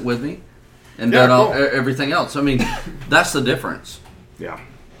Classic with me and done everything else. I mean, that's the difference. Yeah,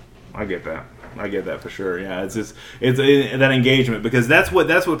 I get that. I get that for sure. Yeah, it's that engagement, because that's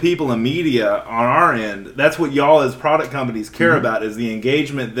what people in media on our end. That's what y'all as product companies care about, is the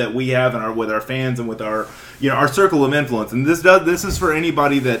engagement that we have with our fans and with our our circle of influence. And this is for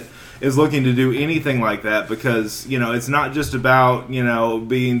anybody that is looking to do anything like that, because it's not just about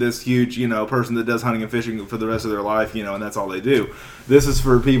being this huge person that does hunting and fishing for the rest of their life and that's all they do. This is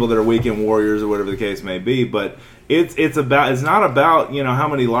for people that are weekend warriors or whatever the case may be. But it's not about how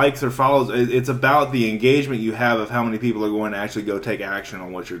many likes or follows. It's about the engagement you have of how many people are going to actually go take action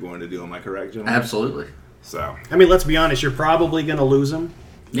on what you're going to do. Am I correct, gentlemen? Absolutely. So let's be honest. You're probably going to lose them.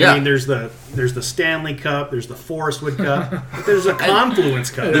 Yeah. I mean, there's the Stanley Cup, there's the Forest Wood Cup, but there's a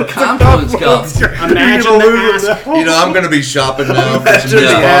Confluence Cup. The Confluence Cup. Imagine the ask. I'm going to be shopping now for some new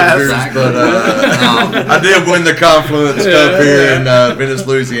sponsors, but I did win the Confluence Cup here in Venice,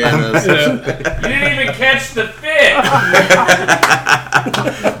 Louisiana. So. You didn't even catch the fish.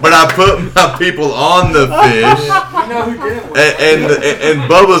 But I put my people on the fish. You know who did it? And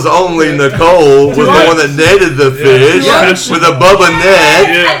Bubba's only Nicole was the one that netted the fish with a Bubba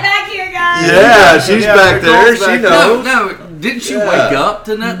net. I'm back here, guys. Yeah, she's back there. She knows. No, Didn't she wake up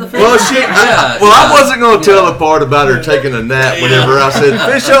to net the fish? Well, I wasn't going to tell the part about her taking a nap whenever I said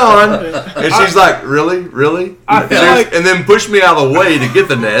fish on, and she's like, really? And then pushed me out of the way to get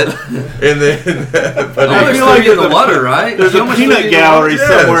the net, and then. But I feel like in the water, right? There's a peanut gallery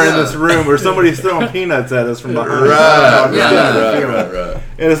somewhere in this room where somebody's throwing peanuts at us from behind. Right.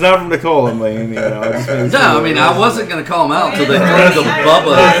 And it's not from Nicole and me, you know. I mean, I wasn't going to call them out until they threw the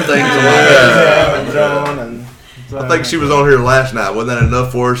Bubba things in my head. I think she was on here last night. Wasn't that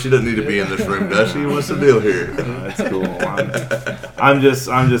enough for her? She doesn't need to be in this room, does she? What's the deal here? That's cool. I'm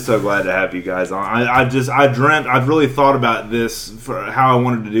just so glad to have you guys on. I've really thought about this for how I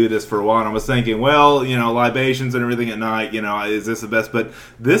wanted to do this for a while. And I was thinking, well, you know, libations and everything at night, you know, is this the best? But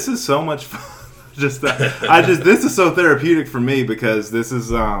this is so much fun. This is so therapeutic for me because this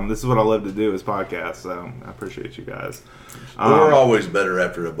is what I love to do is podcast. So I appreciate you guys. We're always better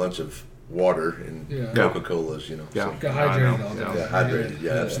after a bunch of water and Coca-Colas, you know. Yeah. Got hydrated all day. Yeah, hydrated.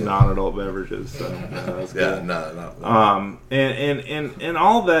 Yeah, absolutely. Non-adult beverages. So that's cool. And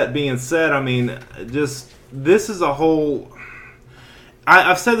all that being said, I mean, just this is a whole.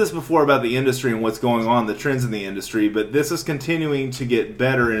 I've said this before about the industry and what's going on, the trends in the industry, but this is continuing to get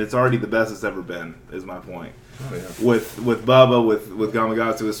better, and it's already the best it's ever been. Is my point. Oh, yeah. With Bubba, with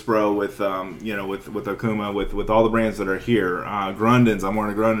Gamakatsu, with Spro, with with Okuma, with all the brands that are here. Grundens, I'm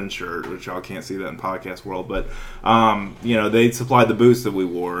wearing a Grunden shirt, which y'all can't see that in podcast world, but they supplied the boots that we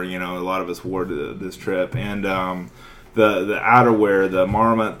wore. You know, a lot of us wore this trip, and the outerwear, the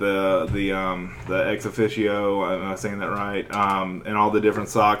Marmot, the Ex Officio, am I saying that right? And all the different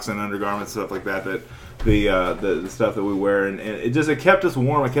socks and undergarments, stuff like that. The stuff that we wear, and it kept us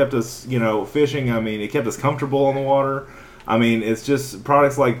warm. It kept us, fishing. I mean, it kept us comfortable on the water. I mean, it's just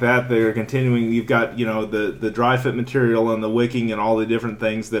products like that that are continuing. You've got, the dry fit material and the wicking and all the different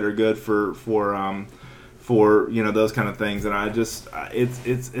things that are good for those kind of things. And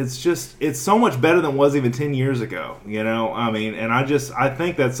it's so much better than it was even 10 years ago. I mean, and I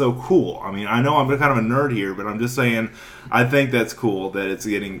think that's so cool. I mean, I know I'm kind of a nerd here, but I'm just saying, I think that's cool that it's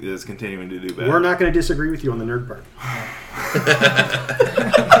continuing to do better. We're not going to disagree with you on the nerd part.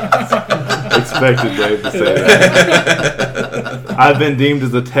 Expected Dave to say that. I've been deemed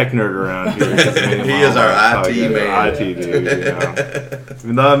as a tech nerd around here. He is our IT man. IT dude,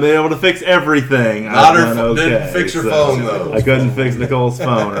 Even though I've been able to fix everything. Didn't fix your phone, though. I couldn't fix Nicole's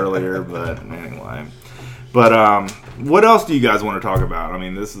phone earlier, but anyway. But what else do you guys want to talk about? I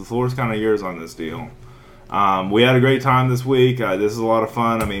mean, the floor's kind of yours on this deal. We had a great time this week. This is a lot of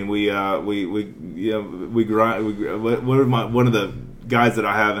fun. I mean, we grind. One of the guys that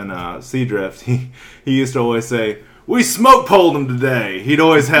I have in Seadrift, he used to always say, "We smoke poled them today." He'd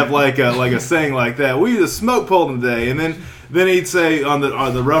always have like a saying like that. "We just smoke poled them today," and then he'd say on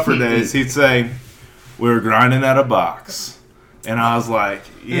the rougher days, he'd say, "We were grinding at a box." And I was like,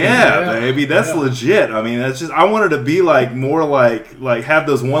 yeah, baby, that's legit. I mean, that's just, I wanted to be more like have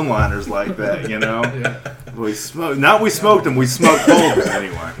those one-liners like that, Yeah. We smoked them, we smoked cold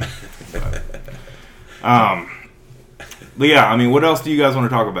anyway. But yeah, I mean, what else do you guys want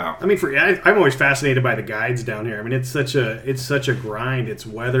to talk about? I mean, I'm always fascinated by the guides down here. I mean, it's such a grind. It's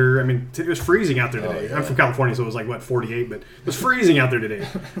weather. I mean, it was freezing out there today. I'm from California, so it was 48, but it was freezing out there today.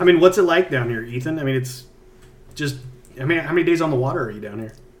 I mean, what's it like down here, Ethan? I mean, it's just. I mean, how many days on the water are you down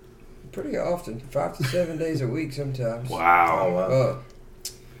here? Pretty often, 5 to 7 days a week sometimes. Wow.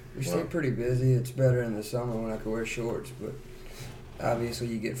 We stay pretty busy. It's better in the summer when I can wear shorts, but obviously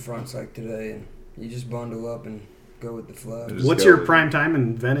you get fronts like today, and you just bundle up and go with the flow. What's your prime time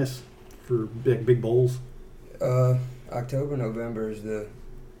in Venice for big bowls? October, November is the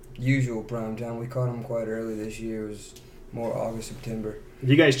usual prime time. We caught them quite early this year. It was more August, September.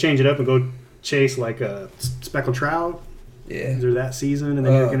 You guys change it up and go chase like a speckled trout? Yeah. Is there that season, and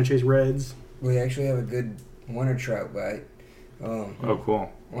then you're going to chase reds? We actually have a good winter trout bite. Oh,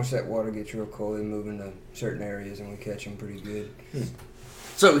 cool. Once that water gets real cold, they move into certain areas, and we catch them pretty good.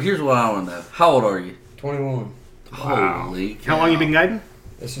 So here's what I want to know. How old are you? 21. Wow. Holy cow. How long you been guiding?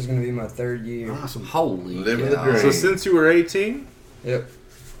 This is going to be my 3rd year. Awesome. Holy Living cow. the dream. So since you were 18? Yep.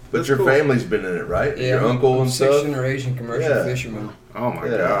 But That's your cool. family's been in it, right? Yeah, Your uncle I'm and stuff? 6th generation commercial fisherman. Oh my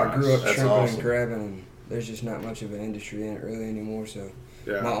Yeah. gosh. I grew up That's shrimping awesome. and crabbing, and there's just not much of an industry in it really anymore. So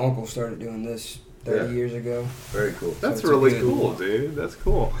Yeah. my uncle started doing this 30 years ago. Very cool. That's So it's a really good- cool, dude. That's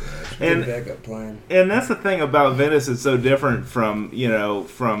cool. Good And backup plan. that's the thing about Venice that's so different from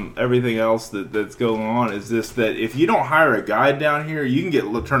everything else that's going on is this, that if you don't hire a guide down here, you can get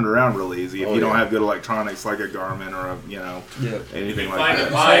turned around real easy if you don't have good electronics like a Garmin or anything like Find a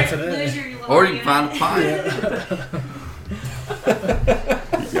that. pipe. Or you can find a pipe.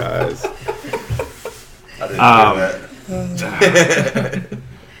 You guys. I didn't hear that.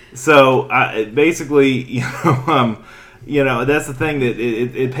 So basically, that's the thing that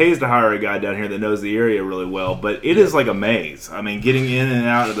it pays to hire a guy down here that knows the area really well. But it is like a maze. I mean, getting in and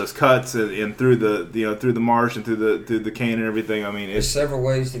out of those cuts and through the through the marsh and through the cane and everything. I mean, There's several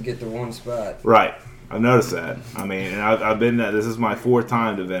ways to get to one spot. Right. I've noticed that. I mean, and I've been there. This is my 4th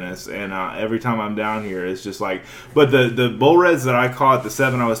time to Venice, and every time I'm down here, it's just like. But the bull reds that I caught, the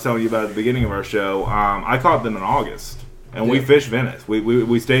 7 I was telling you about at the beginning of our show, I caught them in August, and we fished Venice.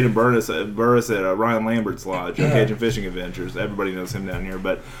 We stayed in Burris at Ryan Lambert's lodge, Cajun Fishing Adventures. Everybody knows him down here,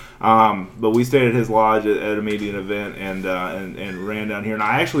 but we stayed at his lodge at a meeting event and ran down here, and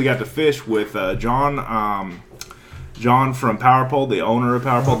I actually got to fish with John from Power Pole, the owner of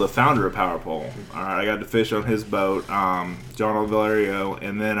Power Pole, the founder of Power Pole. All right, I got to fish on his boat, John Olvelario,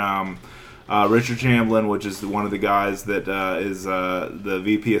 and then Richard Chamblin, which is one of the guys that is the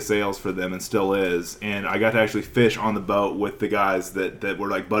VP of sales for them and still is. And I got to actually fish on the boat with the guys that were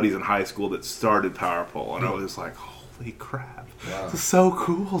like buddies in high school that started Power Pole. And I was like, holy crap. Wow. This is so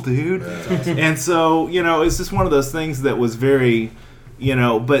cool, dude. Awesome. And so, it's just one of those things that was very...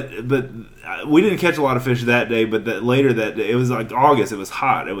 but we didn't catch a lot of fish that day. But later that day, it was like August. It was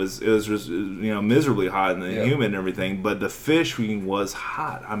hot. It was just miserably hot and humid and everything. But the fishing was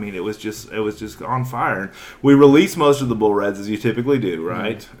hot. I mean, it was just on fire. And we released most of the bull reds as you typically do,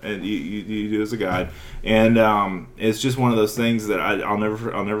 right? Mm-hmm. And you do as a guide. And it's just one of those things that I'll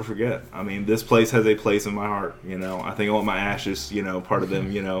never forget. I mean, this place has a place in my heart. I think I want my ashes, part of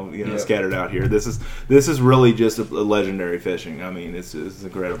them, scattered out here. This is really just a legendary fishing. I mean, it's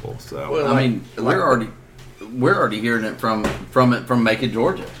incredible. So well, I mean, we're already hearing it from Macon,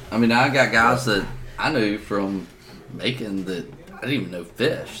 Georgia. I mean, I got guys that I knew from Macon that I didn't even know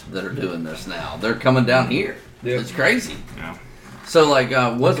fish that are doing this now. They're coming down here. Yeah. It's crazy. Yeah. So, like,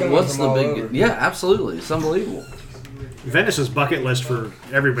 what's the big... Over. Yeah, absolutely. It's unbelievable. Venice is bucket list for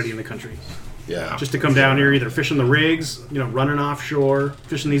everybody in the country. Yeah. Just to come down here, either fishing the rigs, running offshore,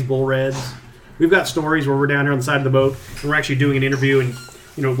 fishing these bull reds. We've got stories where we're down here on the side of the boat, and we're actually doing an interview, and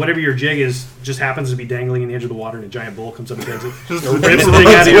whatever your jig is just happens to be dangling in the edge of the water, and a giant bull comes up and takes it. Rips the thing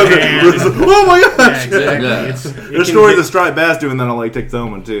out of your hand. Oh my gosh! Yeah, exactly. Yeah. There's stories of striped bass doing that on Lake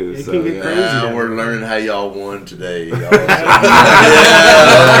Texoma too. It can get crazy. We're learning how y'all won today. Y'all.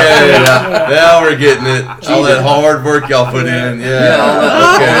 Now we're getting it. All that hard work y'all put in.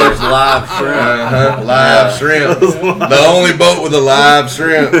 All those live shrimp. Live shrimp. The only boat with a live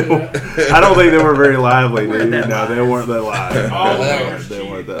shrimp. I don't think they were very lively, dude. No, they weren't that live. They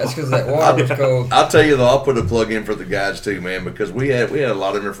weren't that. That's because that water was cold. I'll tell you though, I'll put a plug in for the guys too, man, because we had a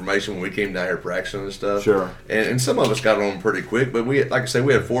lot of information when we came down here practicing and stuff. Sure. And some of us got on pretty quick, but we, like I said,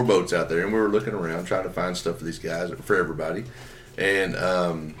 we had 4 boats out there, and we were looking around trying to find stuff for these guys, for everybody. And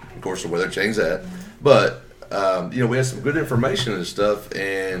of course, the weather changed that, but we had some good information and stuff,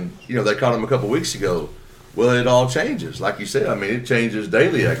 and they caught them a couple weeks ago. Well, it all changes, like you said. I mean, it changes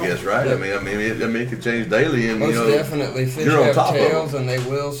daily, I guess, right? I mean, it can change daily, and most definitely, fish have tails, and they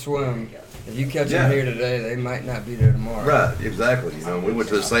will swim. If you catch them here today, they might not be there tomorrow. Right, exactly. We went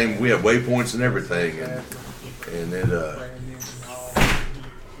to the same. We had waypoints and everything, and it.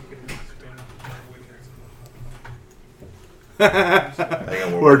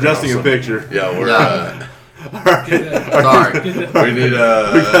 Hang on, we're adjusting a picture. Yeah, we're. Sorry. We need. We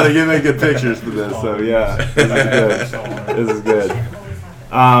gotta get making pictures for this. So yeah, this is good.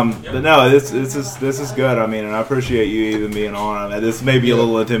 But no, this is good. I mean, and I appreciate you even being on. This may be a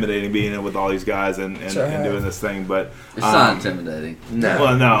little intimidating being in with all these guys and doing this thing, but it's not intimidating. No,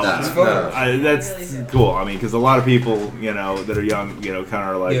 well, no. That's cool. I mean, because a lot of people, that are young, kind of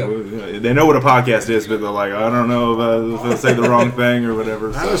are like, they know what a podcast is, but they're like, I don't know if I'll say the wrong thing or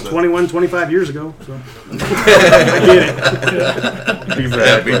whatever. I was 21, 25 years ago, so I get it.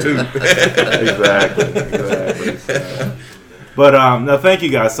 Exactly. Yeah, me too. Exactly. So. But no, thank you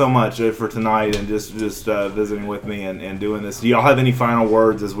guys so much for tonight and just visiting with me and doing this. Do y'all have any final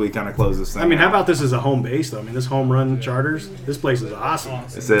words as we kind of close this thing? I mean, how about this as a home base though? I mean, this home run charters. This place is awesome.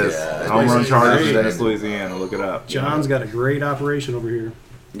 It says home run charters in Venice, Louisiana. Look it up. John's got a great operation over here.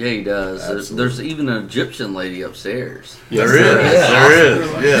 Yeah, he does. There's even an Egyptian lady upstairs. Yes, there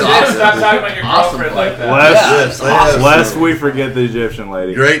is. Yeah. Stop talking about your girlfriend like that. Lest we forget the Egyptian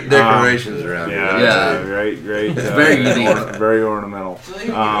lady. Great decorations around here. Yeah. Great. It's very unique. Very ornamental. So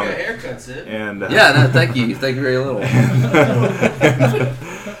you can get a haircut, Sid. And thank you. Thank you very little.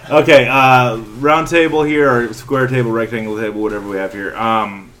 Okay, round table here, or square table, rectangle table, whatever we have here.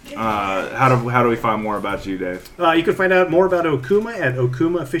 How do we find more about you, Dave? You can find out more about Okuma at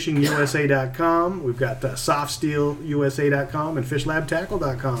okumafishingusa.com. We've got softsteelusa.com and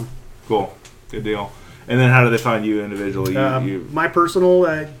fishlabtackle.com. Cool. Good deal. And then how do they find you individually? My personal,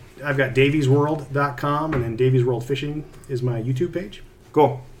 I've got daviesworld.com, and then Davies World Fishing is my YouTube page.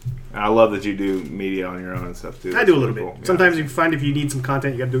 Cool. I love that you do media on your own and stuff too. I do a little cool. bit. Sometimes you find if you need some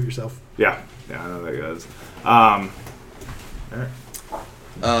content, you got to do it yourself. Yeah, I know that goes. All right.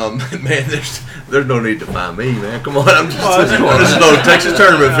 Man, there's no need to find me, man. Come on, I'm just a Texas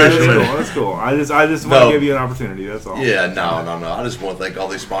tournament fisherman. That's cool. I just want to give you an opportunity. That's all. Yeah, no. I just want to thank all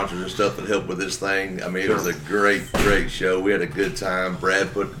these sponsors and stuff that helped with this thing. I mean, it was a great show. We had a good time. Brad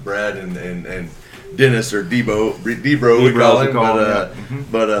and Dennis or Debro, we call him,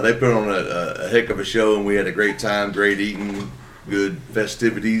 but they put on a heck of a show, and we had a great time. Great eating. Good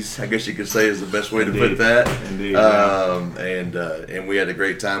festivities, I guess you could say, is the best way to put that. Indeed. And we had a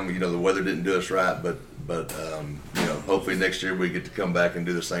great time. You know, the weather didn't do us right, but you know, hopefully next year we get to come back and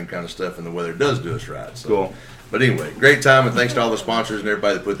do the same kind of stuff, and the weather does do us right. So. Cool. But anyway, great time, and thanks to all the sponsors and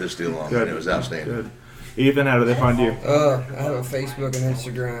everybody that put this deal on. Good. It was outstanding. Good. Ethan, how do they find you? I have a Facebook and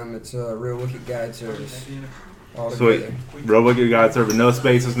Instagram. It's Real Wicked Guide Service. Sweet. Real Wicked Guide Service. No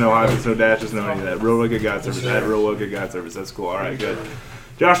spaces, no hyphens, no dashes, no any of that. Real Wicked Guide Service. At Real Wicked Guide Service. That's cool. All right, good.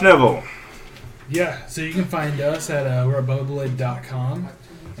 Josh Neville. Yeah, so you can find us at we're at BubbaBlade.com.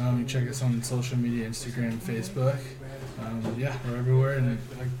 You can check us on social media, Instagram, Facebook. Yeah, we're everywhere, and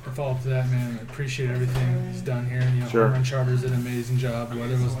I follow up to that, man. I appreciate everything he's done here. You know, sure. Run Charters did an amazing job. The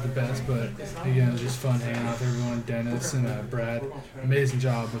weather wasn't the best, but again, it was just fun hanging out with everyone. Dennis and Brad, amazing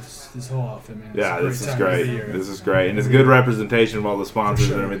job with this whole outfit, man. Yeah, this is great. This is great, and it's a good representation of all the sponsors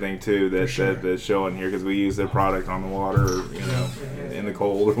and everything too that's showing here, because we use their product on the water, or, you know, in the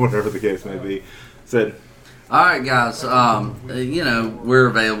cold or whatever the case may be. Sid. All right, guys. You know, we're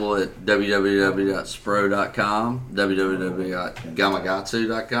available at www.spro.com,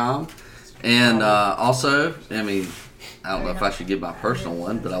 www.gamagatsu.com, and also, I mean, I don't know if I should give my personal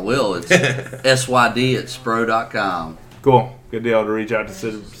one, but I will. It's syd@spro.com. Cool. Good deal to reach out to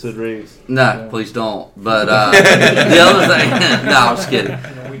Sid Reeves. No, please don't. But the other thing, no, I'm just kidding.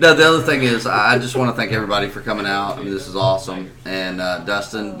 No, the other thing is, I just want to thank everybody for coming out. I mean, this is awesome. And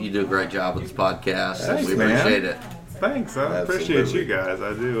Dustin, you do a great job with this podcast. Thanks, we appreciate it. Thanks. I appreciate you guys.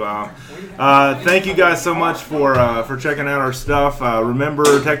 I do. Thank you guys so much for checking out our stuff.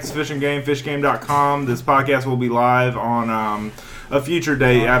 Remember, Texas Fishing Game, fishgame.com. This podcast will be live on a future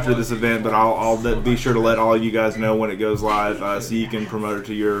date after this event, but I'll be sure to let all of you guys know when it goes live, so you can promote it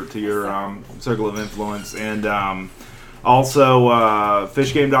to your circle of influence. And also,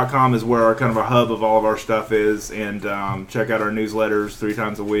 fishgame.com is where our kind of a hub of all of our stuff is. And check out our newsletters 3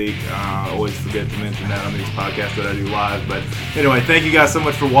 times a week. Always forget to mention that on these podcasts that I do live. But anyway, thank you guys so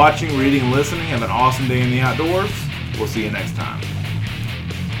much for watching, reading, and listening. Have an awesome day in the outdoors. We'll see you next time.